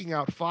 taking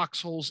out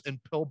foxholes and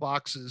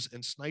pillboxes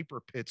and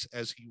sniper pits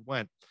as he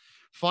went.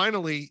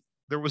 Finally,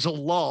 there was a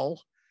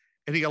lull,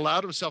 and he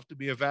allowed himself to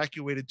be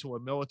evacuated to a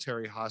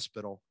military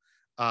hospital.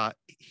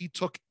 He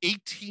took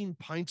 18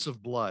 pints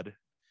of blood,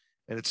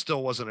 and it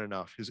still wasn't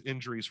enough. His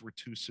injuries were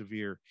too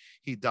severe.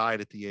 He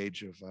died at the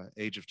age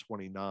of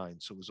 29,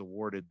 so was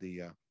awarded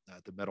the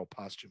medal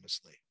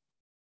posthumously.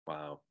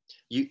 Wow.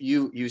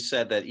 You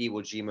said that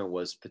Iwo Jima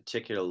was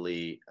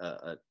particularly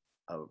a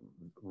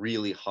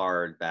really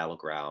hard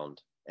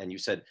battleground, and you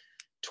said,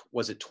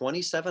 was it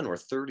 27 or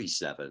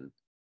 37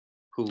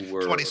 who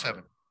were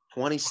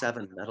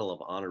 27 Medal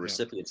of Honor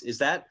recipients?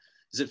 Is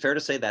it fair to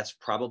say that's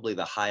probably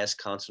the highest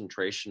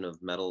concentration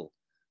of Medal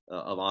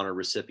of Honor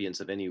recipients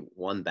of any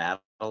one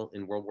battle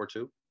in World War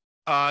II?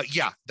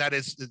 Yeah, that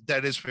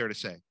is fair to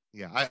say.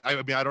 Yeah, I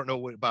mean, I don't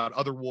know about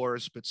other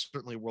wars, but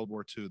certainly World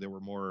War II, there were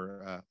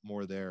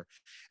more there.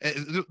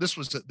 And this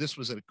was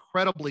an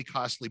incredibly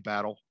costly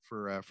battle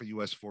for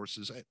U.S.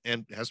 forces,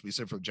 and it has to be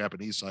said for the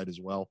Japanese side as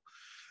well,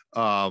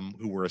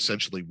 who were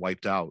essentially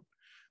wiped out.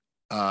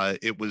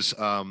 It was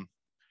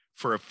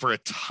for a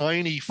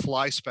tiny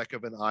fly speck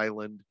of an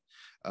island.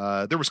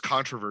 There was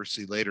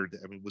controversy later.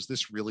 I mean, was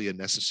this really a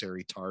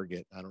necessary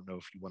target? I don't know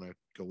if you want to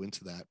go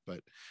into that, but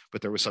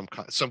there was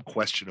some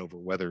question over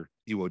whether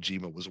Iwo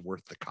Jima was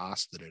worth the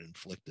cost that it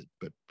inflicted.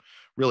 But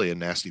really, a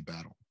nasty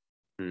battle.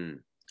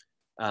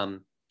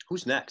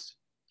 Who's next?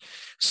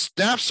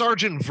 Staff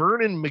Sergeant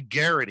Vernon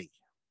McGarity.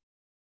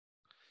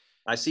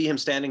 I see him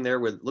standing there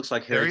with looks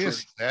like Harry. There he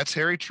is. That's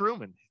Harry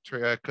Truman,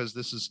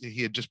 because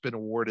he had just been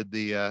awarded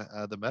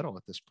the medal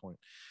at this point.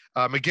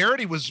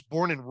 McGarity was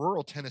born in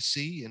rural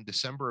Tennessee in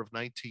December of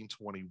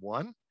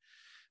 1921.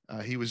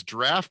 He was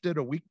drafted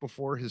a week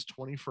before his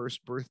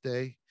 21st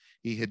birthday.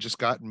 He had just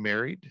gotten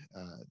married,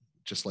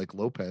 just like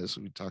Lopez,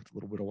 we talked a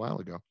little bit a while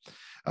ago.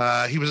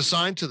 He was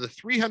assigned to the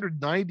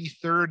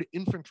 393rd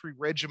Infantry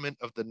Regiment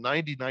of the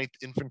 99th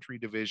Infantry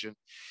Division.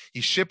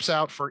 He ships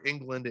out for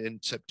England in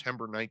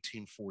September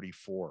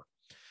 1944.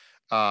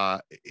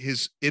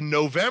 In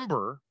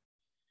November,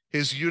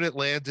 his unit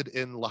landed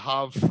in Le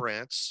Havre,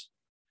 France,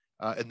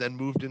 and then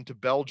moved into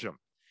Belgium.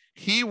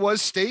 He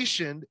was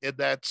stationed in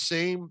that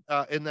same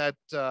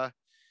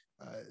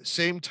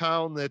same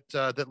town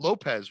that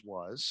Lopez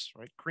was,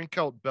 right,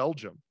 Krinkelt,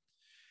 Belgium,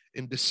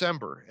 in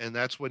December, and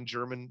that's when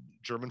German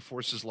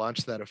forces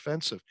launched that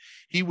offensive.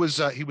 He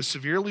was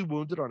severely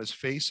wounded on his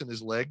face and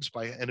his legs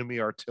by enemy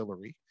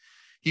artillery.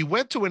 He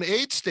went to an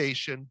aid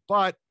station,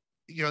 but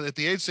at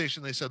the aid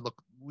station they said, "Look,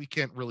 we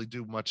can't really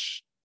do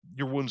much.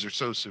 Your wounds are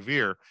so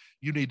severe.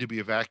 You need to be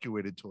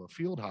evacuated to a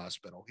field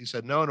hospital." He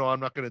said, "No,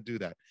 I'm not going to do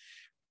that.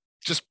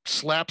 Just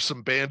slap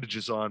some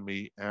bandages on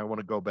me, and I want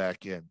to go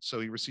back in." So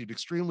he received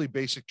extremely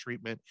basic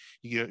treatment.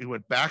 He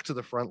went back to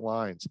the front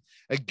lines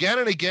again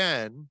and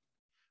again.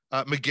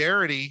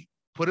 McGarity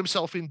put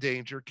himself in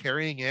danger,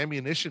 carrying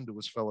ammunition to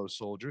his fellow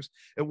soldiers.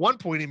 At one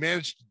point, he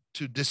managed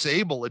to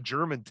disable a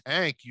German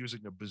tank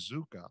using a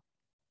bazooka.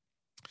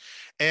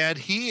 And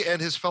he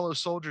and his fellow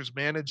soldiers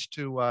managed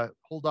to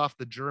hold off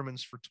the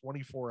Germans for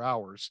 24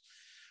 hours,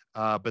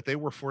 but they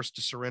were forced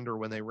to surrender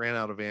when they ran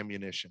out of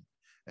ammunition.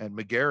 And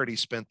McGarity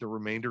spent the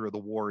remainder of the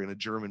war in a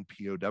German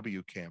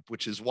POW camp,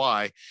 which is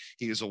why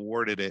he is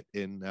awarded it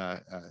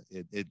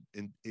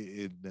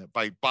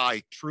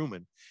by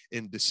Truman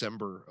in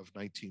December of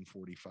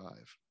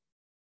 1945.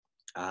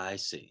 I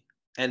see.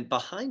 And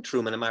behind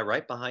Truman, am I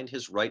right? Behind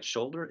his right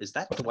shoulder, is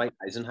that Dwight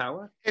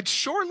Eisenhower? It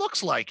sure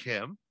looks like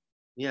him.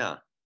 Yeah.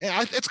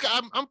 Yeah,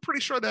 I'm pretty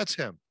sure that's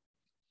him.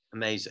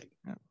 Amazing.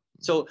 Yeah.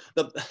 So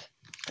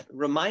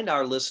remind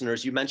our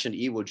listeners, you mentioned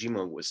Iwo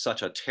Jima was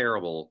such a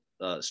terrible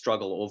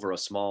struggle over a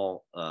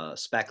small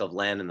speck of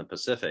land in the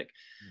Pacific,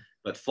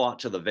 but fought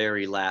to the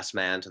very last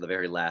man, to the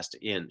very last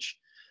inch.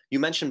 You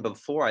mentioned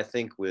before, I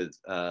think with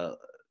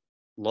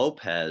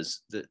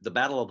Lopez, the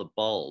Battle of the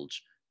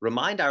Bulge.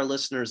 Remind our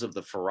listeners of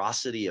the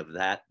ferocity of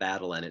that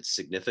battle and its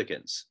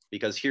significance,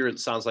 because here it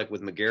sounds like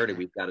with McGarity,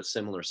 we've got a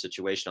similar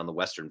situation on the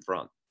Western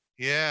Front.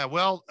 Yeah,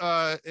 well,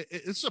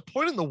 it's a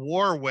point in the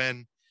war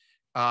when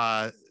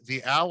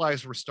the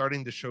Allies were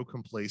starting to show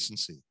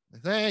complacency.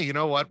 Hey, you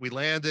know what? We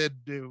landed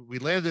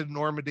in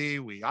Normandy.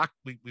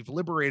 We've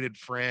liberated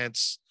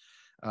France.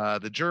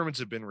 The Germans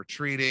have been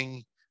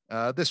retreating.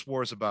 This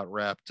war is about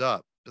wrapped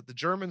up. But the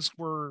Germans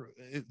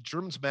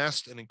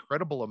massed an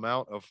incredible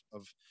amount of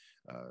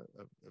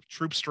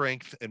troop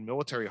strength and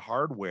military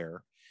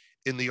hardware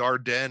in the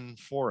Ardennes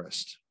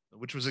forest,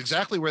 which was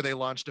exactly where they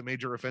launched a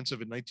major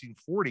offensive in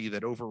 1940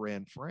 that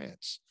overran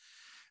France.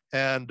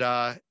 And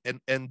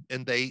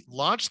they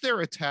launched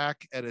their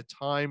attack at a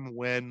time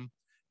when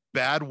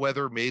bad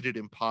weather made it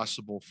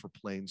impossible for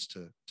planes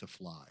to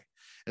fly.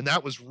 And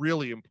that was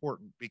really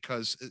important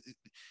because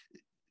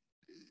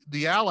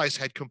the Allies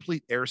had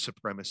complete air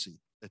supremacy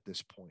at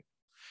this point.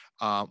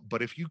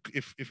 But if you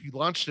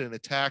launched an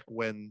attack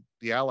when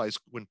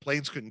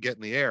planes couldn't get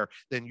in the air,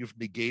 then you've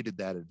negated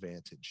that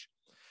advantage.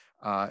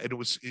 And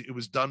it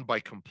was done by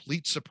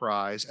complete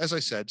surprise. As I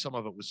said, some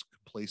of it was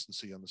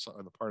complacency on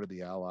the part of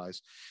the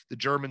Allies. The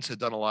Germans had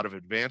done a lot of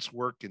advanced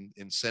work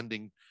in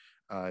sending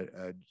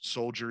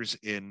soldiers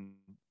in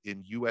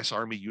U.S.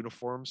 Army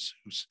uniforms,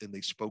 and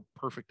they spoke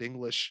perfect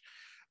English,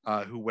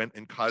 who went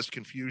and caused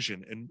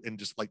confusion and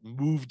just like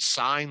moved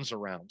signs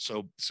around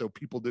so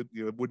people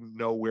wouldn't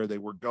know where they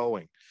were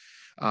going.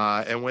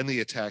 And when the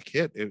attack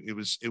hit, it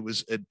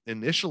was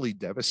initially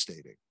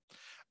devastating,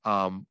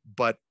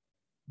 but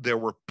there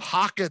were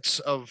pockets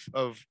of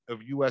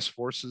U.S.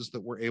 forces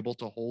that were able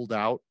to hold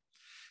out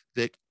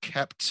that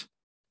kept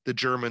the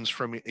Germans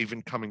from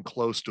even coming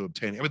close to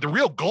obtaining. I mean, the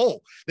real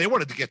goal, they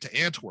wanted to get to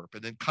Antwerp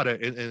and then cut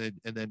it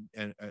and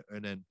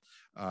then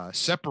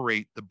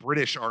separate the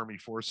British Army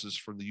forces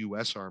from the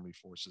U.S. Army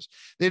forces.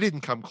 They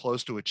didn't come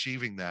close to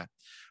achieving that,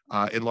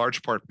 in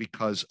large part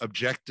because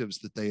objectives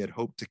that they had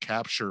hoped to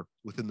capture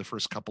within the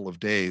first couple of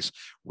days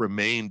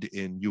remained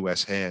in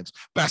U.S. hands.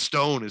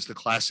 Bastogne is the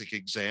classic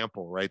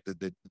example, right?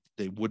 That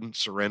they wouldn't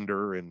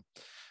surrender and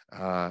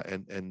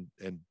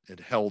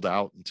held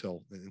out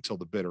until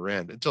the bitter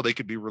end, until they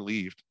could be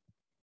relieved.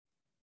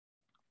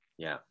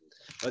 Yeah,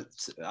 but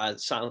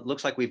so it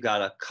looks like we've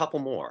got a couple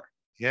more.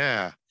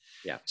 Yeah.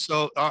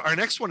 So our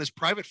next one is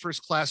Private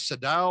First Class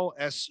Sadao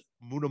S.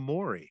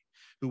 Munamori,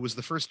 who was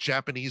the first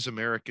Japanese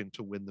American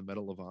to win the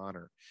Medal of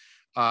Honor.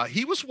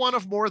 He was one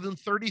of more than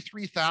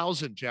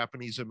 33,000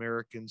 Japanese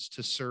Americans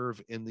to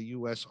serve in the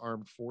U.S.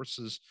 Armed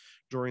Forces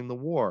during the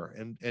war,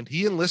 and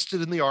he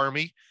enlisted in the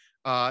Army.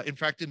 In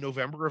fact, in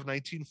November of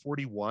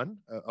 1941,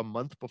 a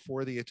month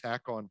before the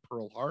attack on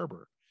Pearl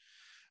Harbor.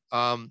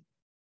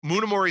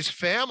 Munamori's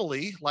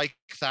family, like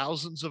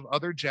thousands of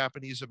other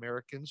Japanese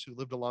Americans who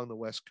lived along the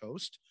West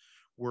Coast,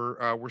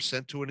 were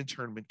sent to an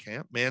internment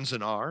camp,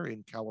 Manzanar,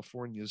 in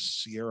California's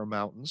Sierra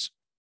Mountains.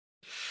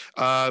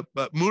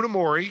 But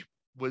Munamori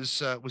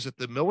was at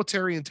the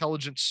Military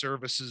Intelligence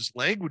Service's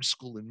language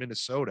school in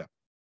Minnesota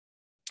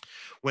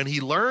when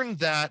he learned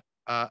that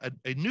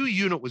a new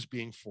unit was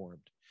being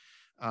formed.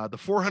 The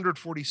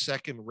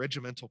 442nd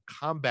Regimental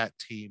Combat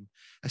Team,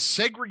 a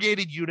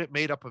segregated unit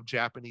made up of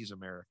Japanese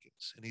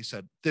Americans. And he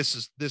said, "This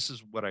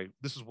is what I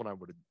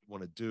would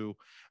want to do.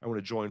 I want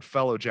to join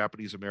fellow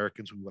Japanese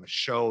Americans. We want to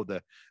show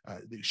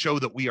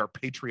that we are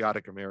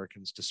patriotic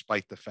Americans,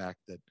 despite the fact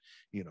that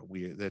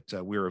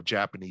we're of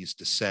Japanese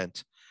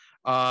descent."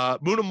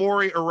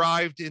 Munamori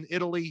arrived in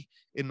Italy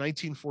in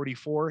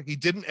 1944. He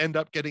didn't end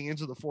up getting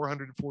into the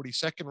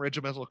 442nd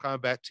Regimental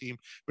Combat Team,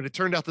 but it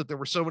turned out that there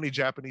were so many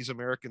Japanese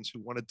Americans who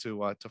wanted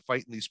to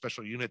fight in these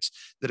special units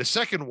that a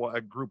second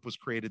group was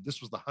created.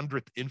 This was the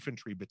 100th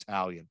Infantry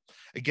Battalion.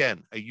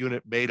 Again, a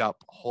unit made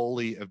up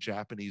wholly of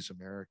Japanese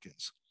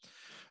Americans.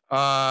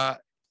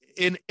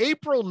 In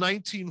April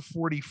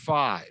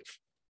 1945,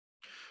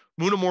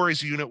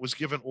 Munamori's unit was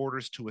given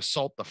orders to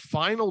assault the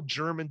final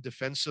German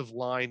defensive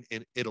line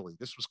in Italy.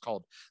 This was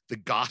called the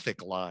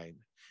Gothic Line,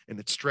 and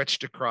it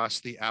stretched across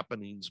the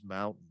Apennines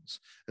Mountains.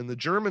 And the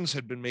Germans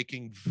had been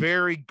making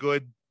very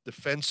good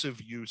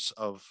defensive use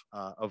of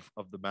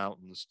the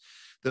mountains.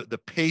 The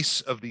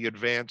pace of the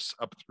advance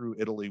up through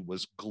Italy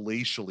was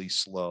glacially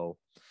slow.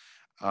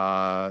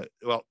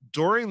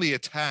 During the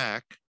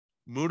attack,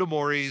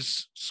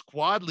 Munamori's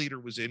squad leader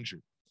was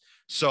injured,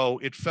 so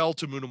it fell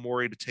to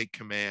Munamori to take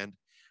command.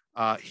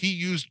 He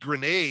used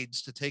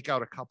grenades to take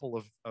out a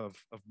couple of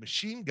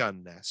machine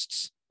gun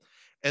nests.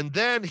 And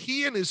then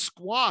he and his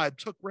squad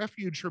took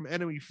refuge from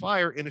enemy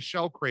fire in a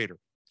shell crater.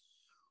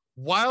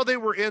 While they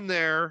were in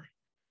there,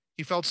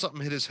 he felt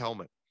something hit his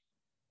helmet.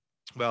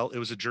 Well, it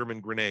was a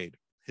German grenade.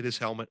 Hit his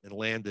helmet and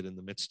landed in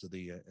the midst of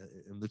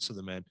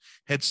the men.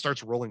 Head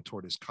starts rolling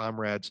toward his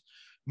comrades.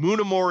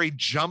 Munamori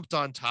jumped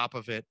on top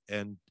of it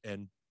and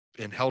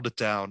held it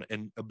down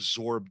and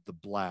absorbed the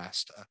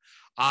blast.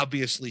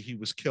 Obviously, he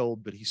was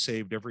killed, but he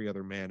saved every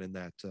other man in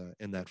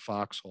that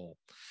foxhole.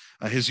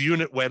 His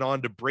unit went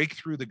on to break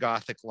through the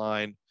Gothic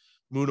Line.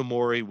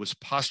 Munamori was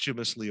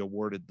posthumously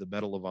awarded the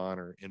Medal of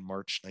Honor in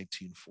March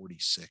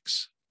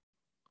 1946.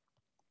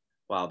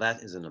 Wow,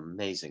 that is an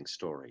amazing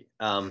story.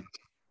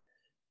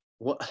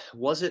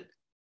 Was it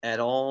at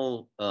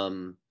all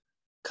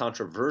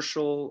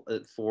controversial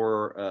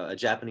for a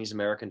Japanese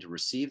American to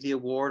receive the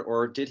award,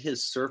 or did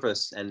his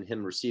service and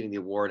him receiving the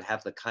award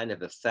have the kind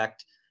of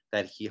effect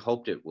that he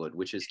hoped it would,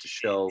 which is to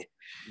show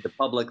the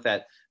public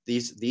that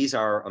these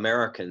are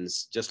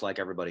Americans just like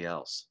everybody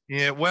else?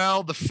 Yeah,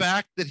 well, the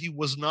fact that he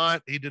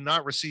did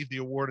not receive the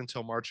award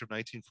until March of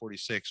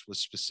 1946 was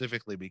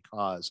specifically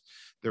because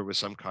there was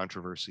some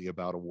controversy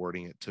about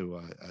awarding it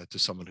to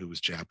someone who was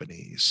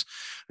Japanese.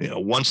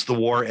 Once the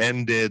war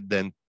ended,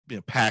 then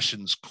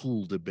passions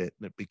cooled a bit,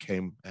 and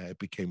it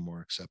became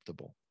more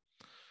acceptable.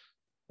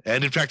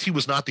 And in fact, he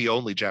was not the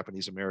only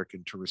Japanese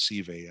American to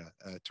receive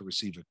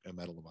a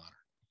Medal of Honor.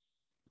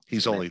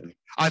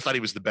 I thought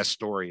he was the best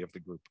story of the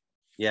group.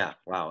 Yeah,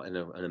 wow, and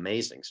an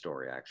amazing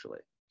story, actually.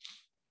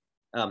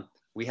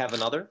 We have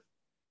another?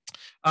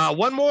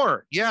 One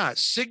more, yeah.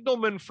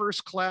 Signalman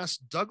First Class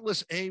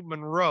Douglas A.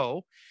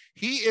 Monroe.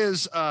 He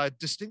is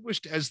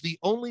distinguished as the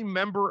only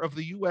member of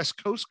the U.S.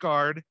 Coast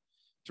Guard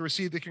to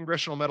receive the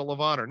Congressional Medal of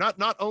Honor.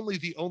 Not only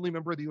the only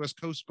member of the U.S.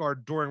 Coast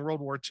Guard during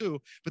World War II,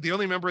 but the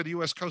only member of the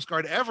U.S. Coast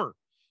Guard ever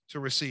to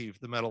receive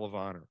the Medal of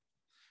Honor.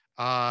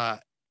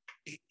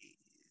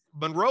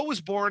 Monroe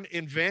was born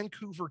in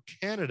Vancouver,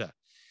 Canada.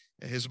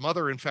 His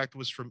mother, in fact,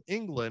 was from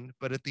England,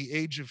 but at the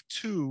age of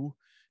 2,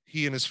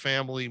 he and his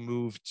family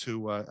moved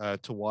to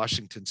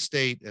Washington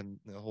State, and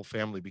the whole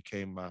family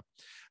became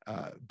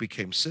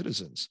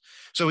citizens.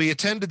 So he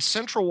attended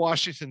Central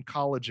Washington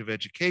College of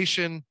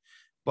Education,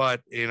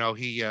 but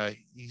he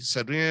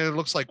said, it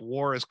looks like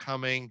war is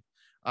coming.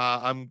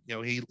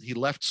 He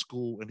left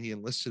school and he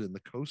enlisted in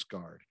the Coast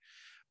Guard.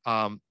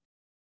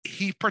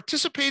 He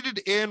participated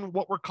in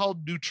what were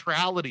called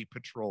neutrality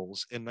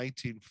patrols in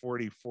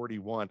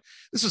 1940-41.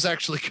 This is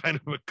actually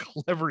kind of a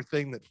clever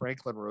thing that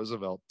Franklin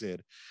Roosevelt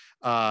did.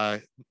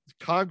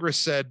 Congress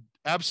said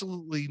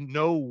absolutely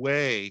no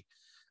way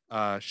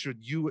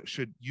should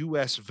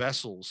U.S.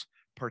 vessels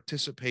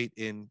participate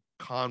in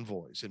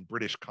convoys, in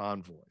British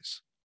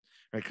convoys,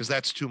 right? Because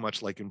that's too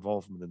much like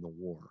involvement in the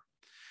war.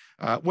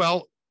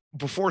 Well,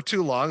 before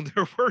too long,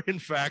 there were, in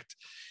fact,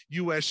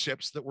 U.S.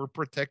 ships that were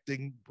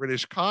protecting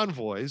British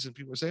convoys. And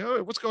people were saying,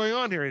 oh, what's going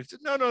on here? And he said,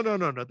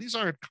 no. These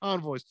aren't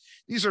convoys.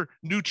 These are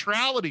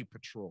neutrality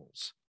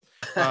patrols.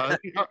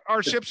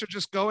 Our ships are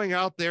just going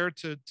out there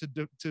to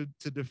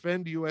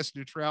defend U.S.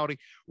 neutrality.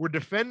 We're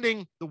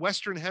defending the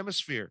Western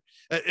Hemisphere.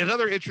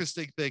 Another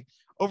interesting thing,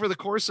 over the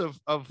course of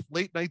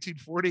late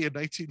 1940 and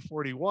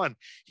 1941,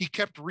 he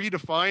kept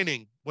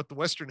redefining what the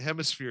Western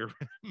Hemisphere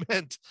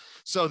meant,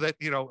 so that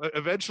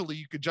eventually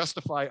you could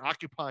justify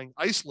occupying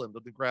Iceland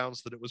on the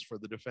grounds that it was for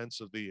the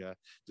defense of the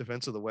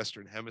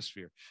Western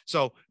Hemisphere.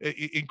 So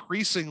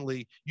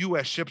increasingly,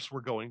 U.S. ships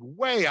were going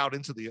way out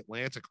into the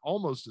Atlantic,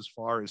 almost as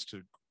far as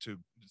to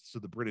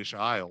the British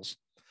Isles.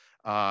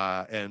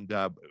 On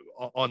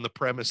the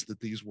premise that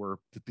these were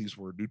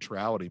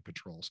neutrality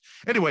patrols.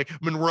 Anyway,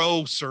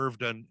 Monroe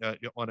served on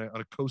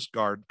a Coast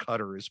Guard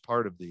cutter as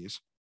part of these.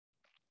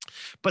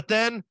 But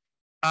then,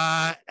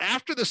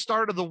 after the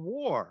start of the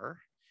war,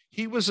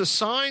 he was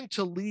assigned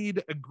to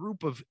lead a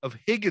group of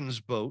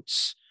Higgins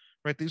boats.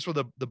 Right, these were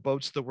the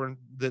boats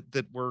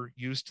that were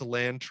used to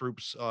land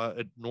troops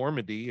at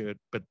Normandy,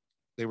 but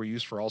they were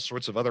used for all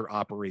sorts of other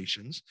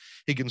operations.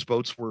 Higgins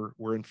boats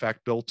were in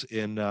fact built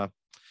in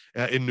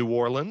New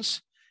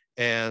Orleans,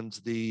 and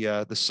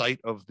the site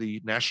of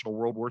the National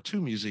World War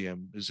II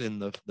Museum is in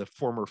the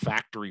former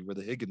factory where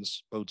the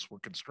Higgins boats were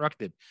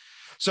constructed.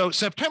 So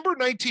September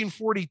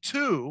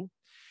 1942,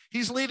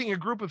 he's leading a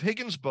group of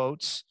Higgins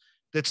boats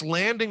that's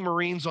landing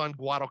Marines on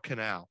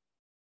Guadalcanal.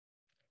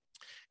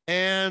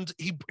 And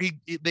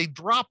they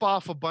drop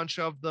off a bunch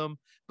of them,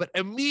 but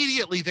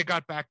immediately they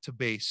got back to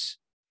base,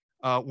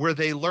 where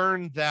they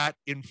learned that,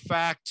 in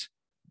fact,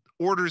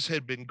 orders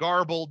had been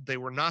garbled. They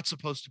were not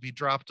supposed to be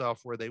dropped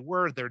off where they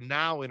were. They're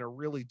now in a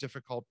really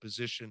difficult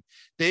position.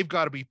 They've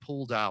got to be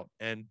pulled out.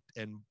 And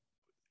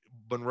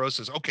Monroe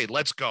says, okay,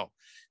 let's go.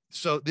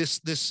 So this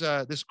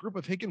group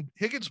of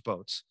Higgins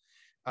boats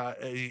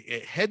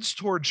heads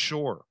toward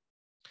shore.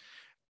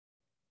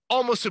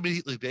 Almost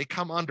immediately, they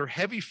come under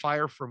heavy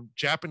fire from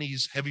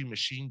Japanese heavy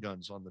machine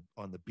guns on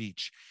the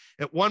beach.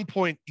 At one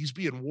point, he's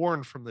being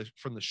warned from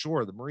the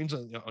shore. The Marines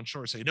on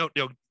shore say, "No,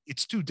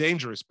 it's too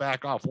dangerous.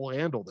 Back off. We'll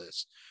handle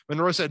this."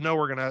 Monroe said, "No,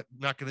 we're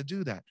not gonna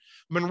do that."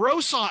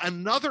 Monroe saw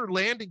another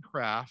landing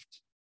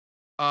craft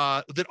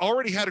that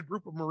already had a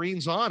group of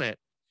Marines on it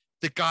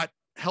that got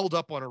held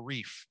up on a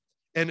reef.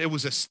 And it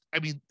was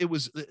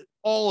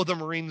all of the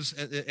Marines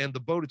and the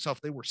boat itself.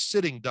 They were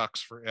sitting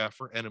ducks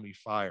for enemy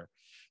fire.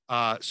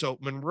 So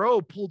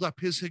Monroe pulled up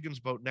his Higgins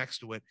boat next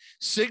to it,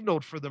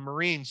 signaled for the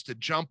Marines to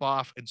jump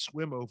off and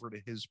swim over to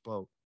his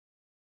boat.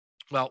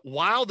 Well,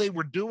 while they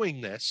were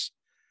doing this,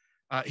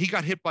 he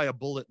got hit by a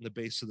bullet in the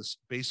base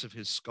of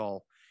his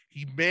skull.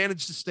 He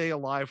managed to stay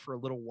alive for a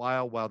little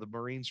while the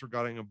Marines were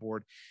getting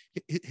aboard.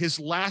 His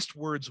last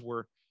words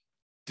were,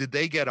 "Did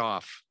they get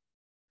off?"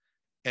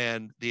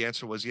 And the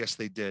answer was, yes,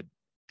 they did.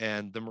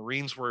 And the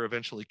Marines were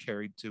eventually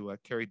carried to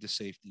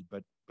safety,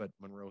 but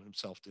Monroe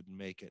himself didn't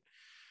make it.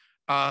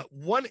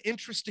 One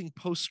interesting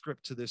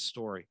postscript to this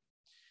story.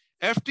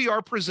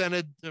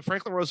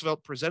 Franklin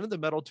Roosevelt presented the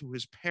medal to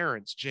his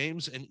parents,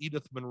 James and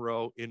Edith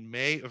Monroe, in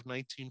May of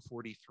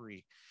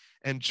 1943.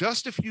 And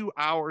just a few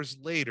hours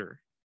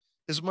later,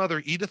 his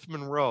mother, Edith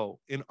Monroe,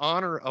 in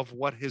honor of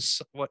what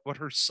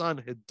her son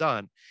had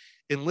done,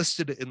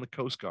 enlisted in the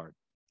Coast Guard.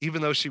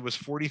 Even though she was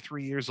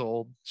 43 years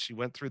old, she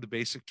went through the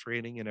basic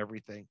training and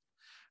everything.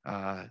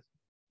 Wow.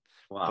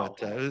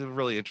 But it was a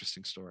really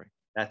interesting story.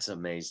 That's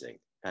amazing.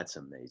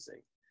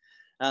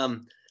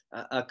 I'm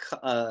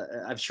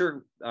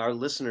sure our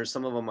listeners,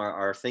 some of them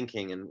are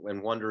thinking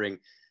and wondering,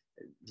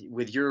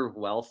 with your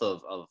wealth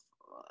of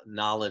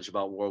knowledge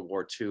about World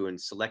War II and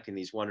selecting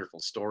these wonderful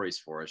stories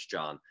for us,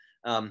 John,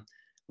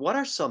 what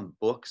are some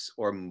books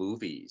or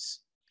movies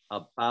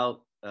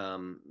about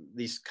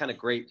these kind of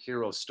great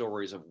hero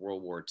stories of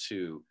World War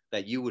II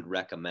that you would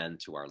recommend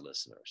to our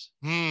listeners?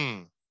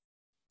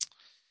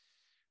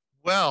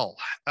 Well, Well,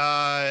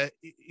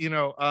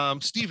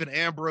 Stephen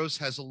Ambrose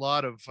has a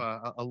lot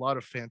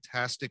of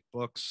fantastic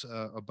books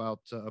about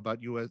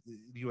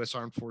U.S.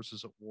 Armed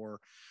Forces at War.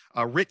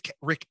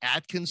 Rick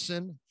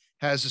Atkinson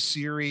has a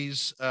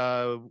series,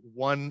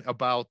 one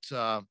about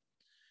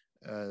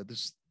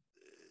this.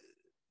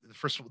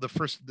 The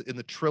first in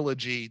the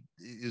trilogy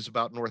is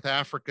about North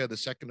Africa. The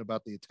second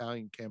about the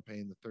Italian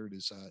campaign. The third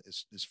is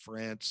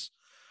France.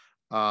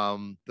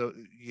 I'm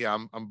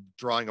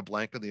drawing a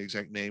blank on the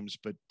exact names,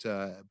 but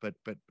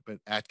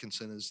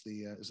Atkinson is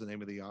the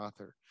name of the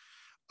author.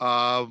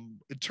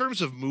 In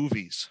terms of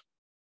movies,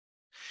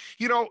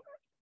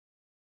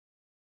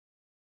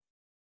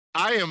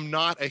 I am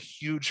not a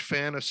huge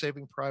fan of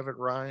Saving Private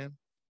Ryan.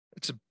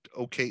 It's a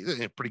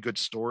pretty good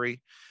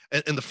story.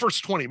 And the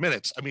first 20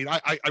 minutes, I mean,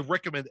 I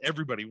recommend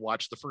everybody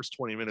watch the first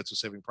 20 minutes of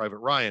Saving Private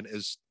Ryan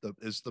as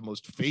the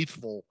most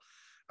faithful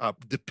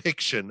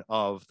depiction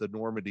of the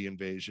Normandy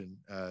invasion,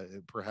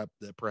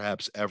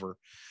 perhaps ever.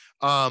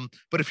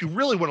 But if you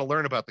really want to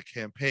learn about the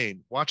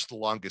campaign, watch The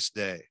Longest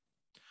Day,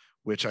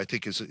 which I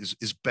think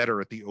is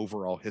better at the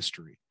overall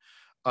history.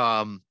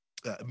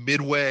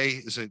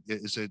 Midway is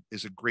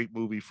a great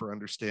movie for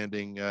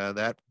understanding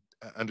that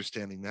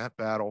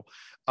battle.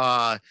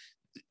 Iwo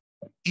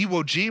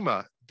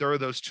Jima, there are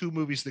those two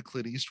movies that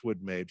Clint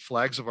Eastwood made,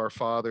 Flags of Our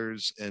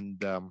Fathers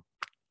and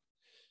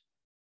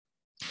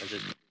is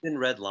it Thin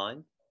Red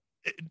Line?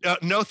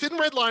 No, Thin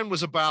Red Line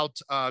was about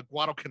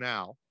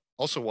Guadalcanal,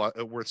 also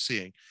worth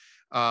seeing.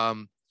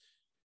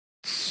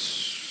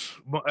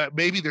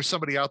 Maybe there's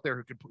somebody out there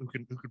who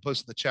can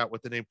post in the chat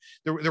what the name.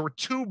 There were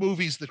two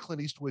movies that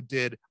Clint Eastwood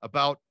did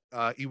about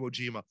Iwo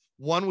Jima.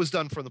 One was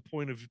done from the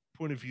point of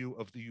view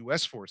of the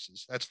U.S.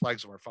 forces. That's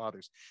Flags of Our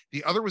Fathers.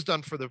 The other was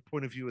done from the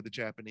point of view of the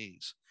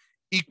Japanese.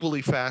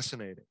 Equally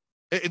fascinating.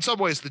 In some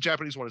ways, the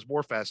Japanese one is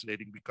more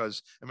fascinating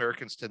because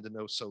Americans tend to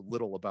know so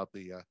little about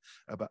the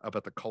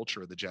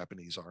culture of the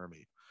Japanese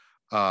army.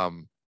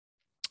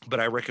 But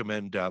I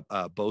recommend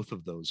both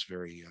of those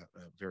very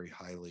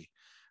highly.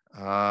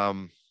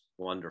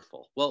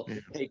 Wonderful. Well, yeah.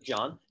 Hey,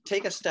 John,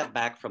 take a step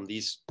back from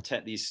these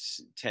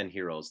 10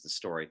 heroes, the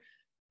story.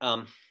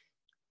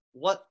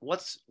 What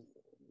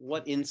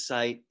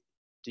insight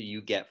do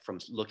you get from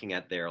looking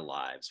at their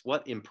lives?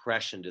 What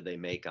impression do they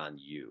make on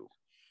you?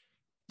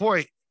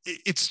 Boy,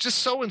 it's just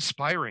so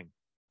inspiring,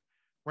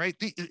 right?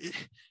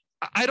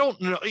 I don't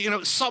know,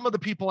 some of the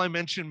people I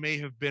mentioned may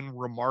have been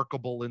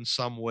remarkable in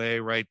some way,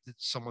 right?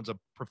 Someone's a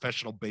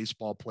professional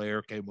baseball player.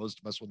 Okay. Most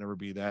of us will never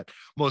be that.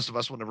 Most of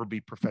us will never be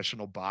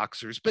professional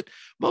boxers, but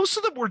most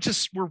of them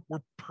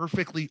were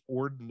perfectly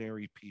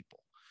ordinary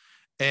people.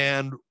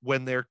 And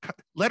when they're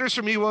letters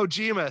from Iwo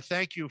Jima,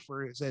 thank you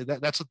for saying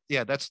that. That's the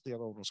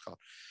other one was called.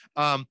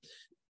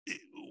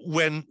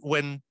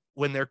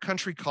 When their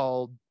country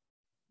called,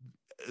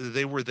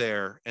 they were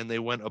there and they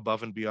went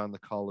above and beyond the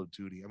call of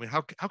duty. I mean,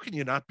 how can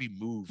you not be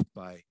moved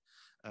by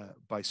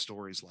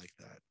stories like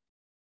that?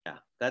 Yeah,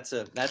 that's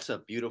a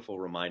beautiful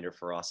reminder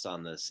for us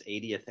on this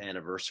 80th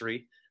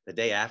anniversary, the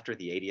day after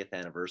the 80th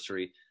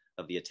anniversary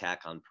of the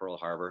attack on Pearl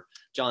Harbor.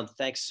 John,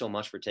 thanks so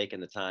much for taking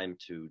the time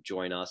to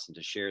join us and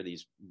to share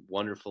these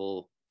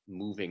wonderful,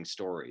 moving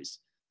stories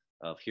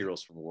of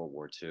heroes from World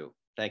War II.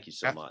 Thank you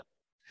so much.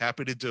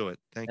 Happy to do it.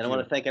 Thank you. And I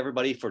want to thank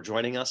everybody for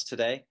joining us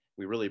today.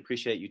 We really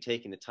appreciate you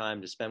taking the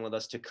time to spend with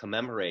us to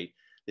commemorate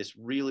this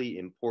really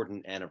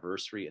important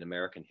anniversary in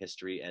American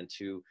history and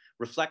to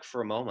reflect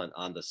for a moment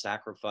on the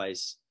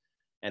sacrifice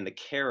and the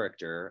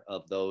character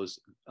of those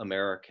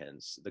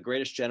Americans, the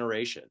greatest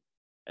generation,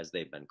 as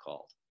they've been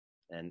called.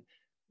 And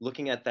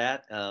looking at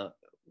that,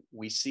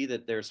 we see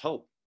that there's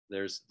hope.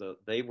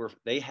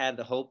 They had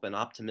the hope and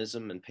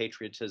optimism and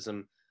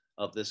patriotism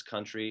of this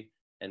country.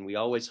 And we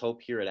always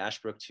hope here at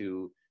Ashbrook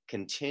to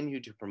continue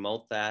to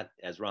promote that,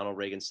 as Ronald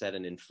Reagan said,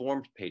 an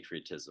informed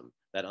patriotism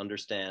that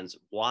understands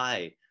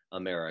why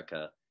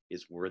America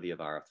is worthy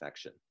of our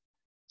affection.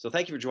 So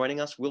thank you for joining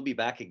us. We'll be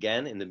back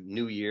again in the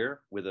new year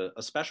with a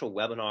special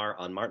webinar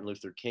on Martin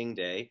Luther King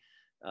Day,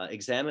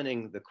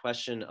 examining the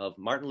question of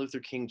Martin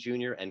Luther King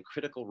Jr. and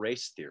critical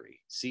race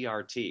theory,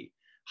 CRT.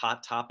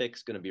 Hot topic.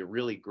 It's going to be a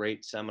really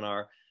great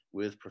seminar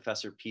with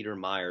Professor Peter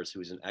Myers,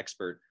 who is an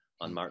expert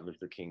on Martin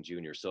Luther King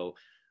Jr. So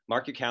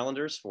mark your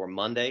calendars for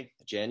Monday,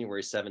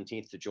 January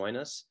 17th to join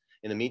us.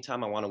 In the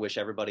meantime, I want to wish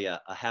everybody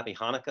a happy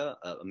Hanukkah,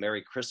 a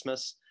Merry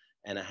Christmas,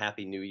 and a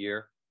Happy New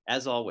Year.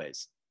 As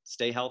always,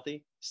 stay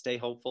healthy, stay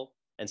hopeful,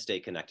 and stay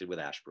connected with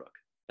Ashbrook.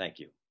 Thank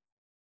you.